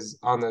mine is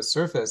on the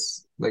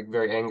surface, like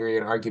very angry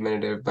and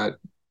argumentative, but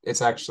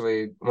it's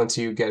actually, once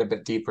you get a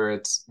bit deeper,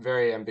 it's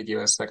very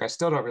ambiguous. Like I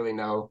still don't really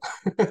know.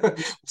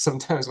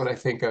 Sometimes when I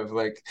think of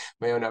like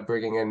my own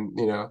upbringing,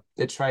 and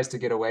it tries to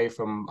get away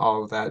from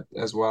all of that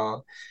as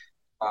well.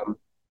 Um,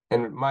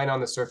 and mine on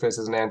the surface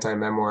is an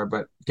anti-memoir,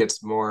 but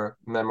gets more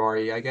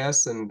memoir-y, I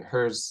guess. And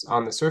hers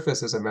on the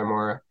surface is a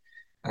memoir,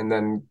 and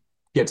then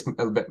gets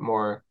a bit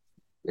more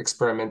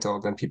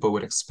experimental than people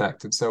would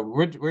expect. And so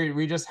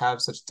we just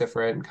have such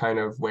different kind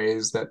of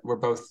ways that we're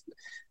both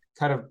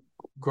kind of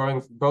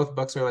growing. Both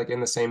books are like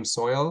in the same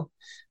soil,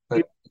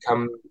 but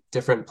become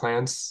different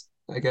plants,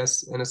 I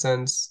guess, in a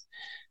sense.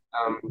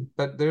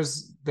 But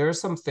there are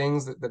some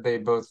things that they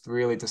both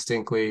really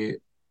distinctly,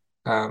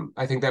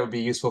 I think that would be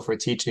useful for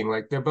teaching.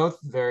 Like they're both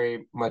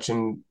very much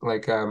in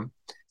like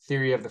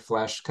theory of the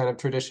flesh kind of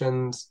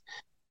traditions.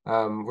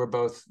 We're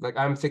both like,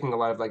 I'm thinking a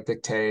lot of like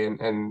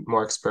dictee and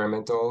more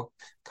experimental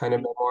kind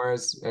of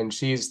memoirs, and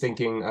she's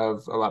thinking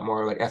of a lot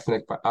more like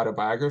ethnic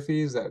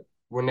autobiographies that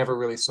were never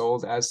really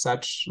sold as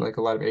such, like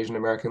a lot of Asian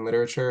American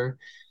literature,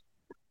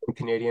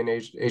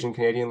 Asian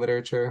Canadian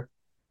literature.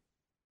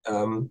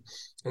 And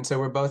so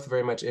we're both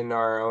very much in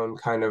our own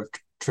kind of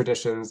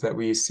traditions that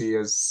we see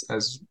as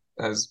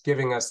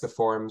giving us the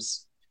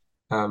forms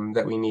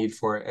that we need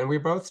for it. And we're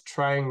both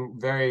trying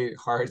very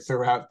hard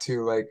throughout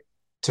to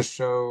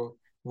show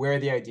where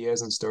the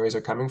ideas and stories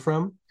are coming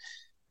from.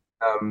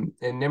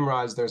 In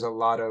Nimrods, there's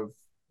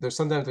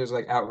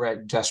like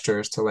outright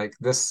gestures to like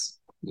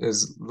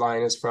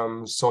line is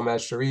from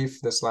Solmaz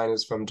Sharif, this line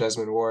is from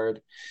Jesmyn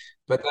Ward.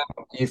 But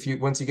then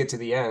once you get to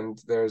the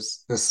end,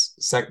 there's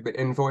the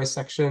invoice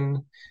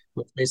section,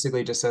 which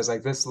basically just says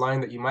like this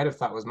line that you might have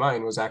thought was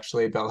mine was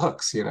actually Bell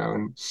Hooks,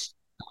 and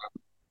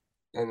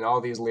all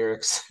these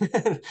lyrics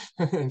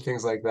and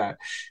things like that.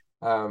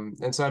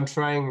 And so I'm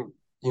trying,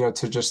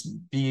 to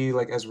just be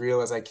like as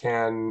real as I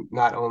can,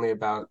 not only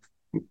about,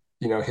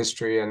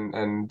 history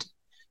and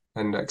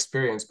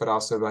experience, but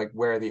also like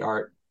where the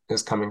art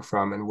is coming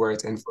from and where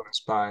it's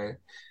influenced by.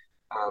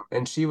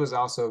 And she was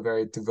also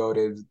very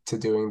devoted to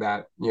doing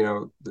that.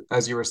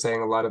 As you were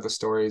saying, a lot of the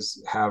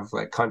stories have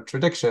like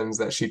contradictions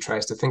that she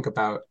tries to think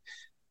about.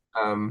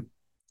 And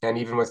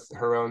even with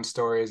her own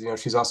stories,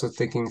 she's also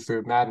thinking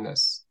through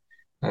madness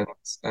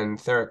and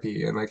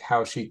therapy and like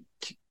how she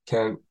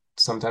can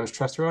sometimes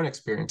trust her own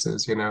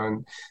experiences,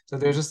 and so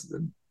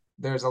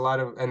there's a lot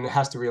of, and it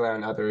has to rely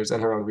on others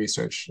and her own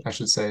research, I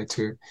should say,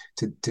 to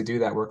do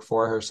that work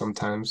for her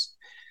sometimes.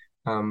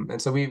 And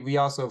so we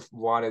also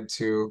wanted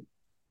to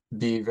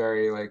be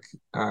very like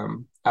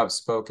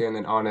outspoken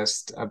and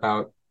honest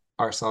about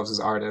ourselves as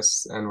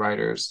artists and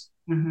writers.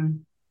 Mm-hmm.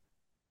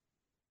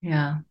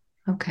 Yeah.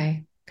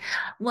 Okay.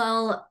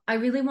 Well, I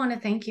really want to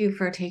thank you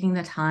for taking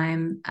the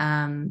time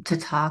to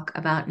talk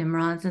about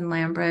Nimrods and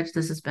Lambridge.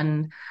 This has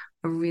been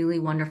a really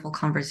wonderful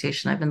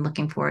conversation. I've been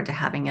looking forward to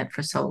having it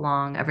for so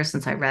long, ever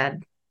since I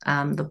read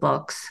the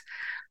books.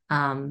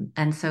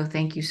 And so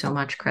thank you so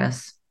much,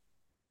 Chris.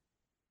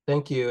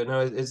 Thank you.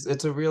 No,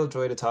 it's a real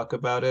joy to talk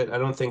about it. I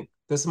don't think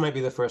this might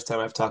be the first time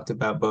I've talked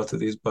about both of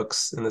these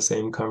books in the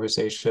same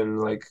conversation,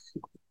 like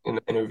in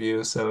an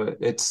interview. So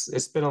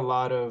it's been a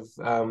lot of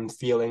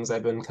feelings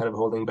I've been kind of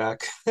holding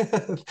back.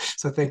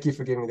 So thank you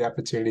for giving me the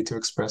opportunity to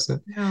express it.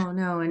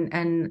 No,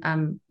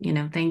 and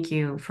thank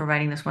you for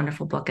writing this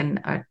wonderful book,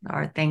 and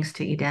our thanks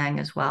to Idang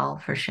as well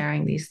for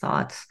sharing these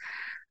thoughts.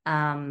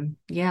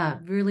 Yeah,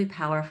 really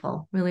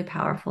powerful,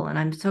 and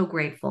I'm so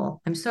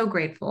grateful.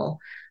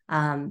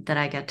 That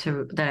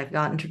I've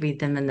gotten to read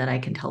them and that I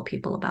can tell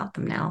people about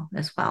them now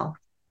as well.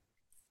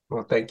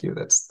 Well, thank you.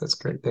 That's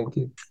great. Thank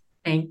you.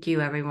 Thank you,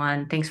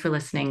 everyone. Thanks for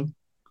listening.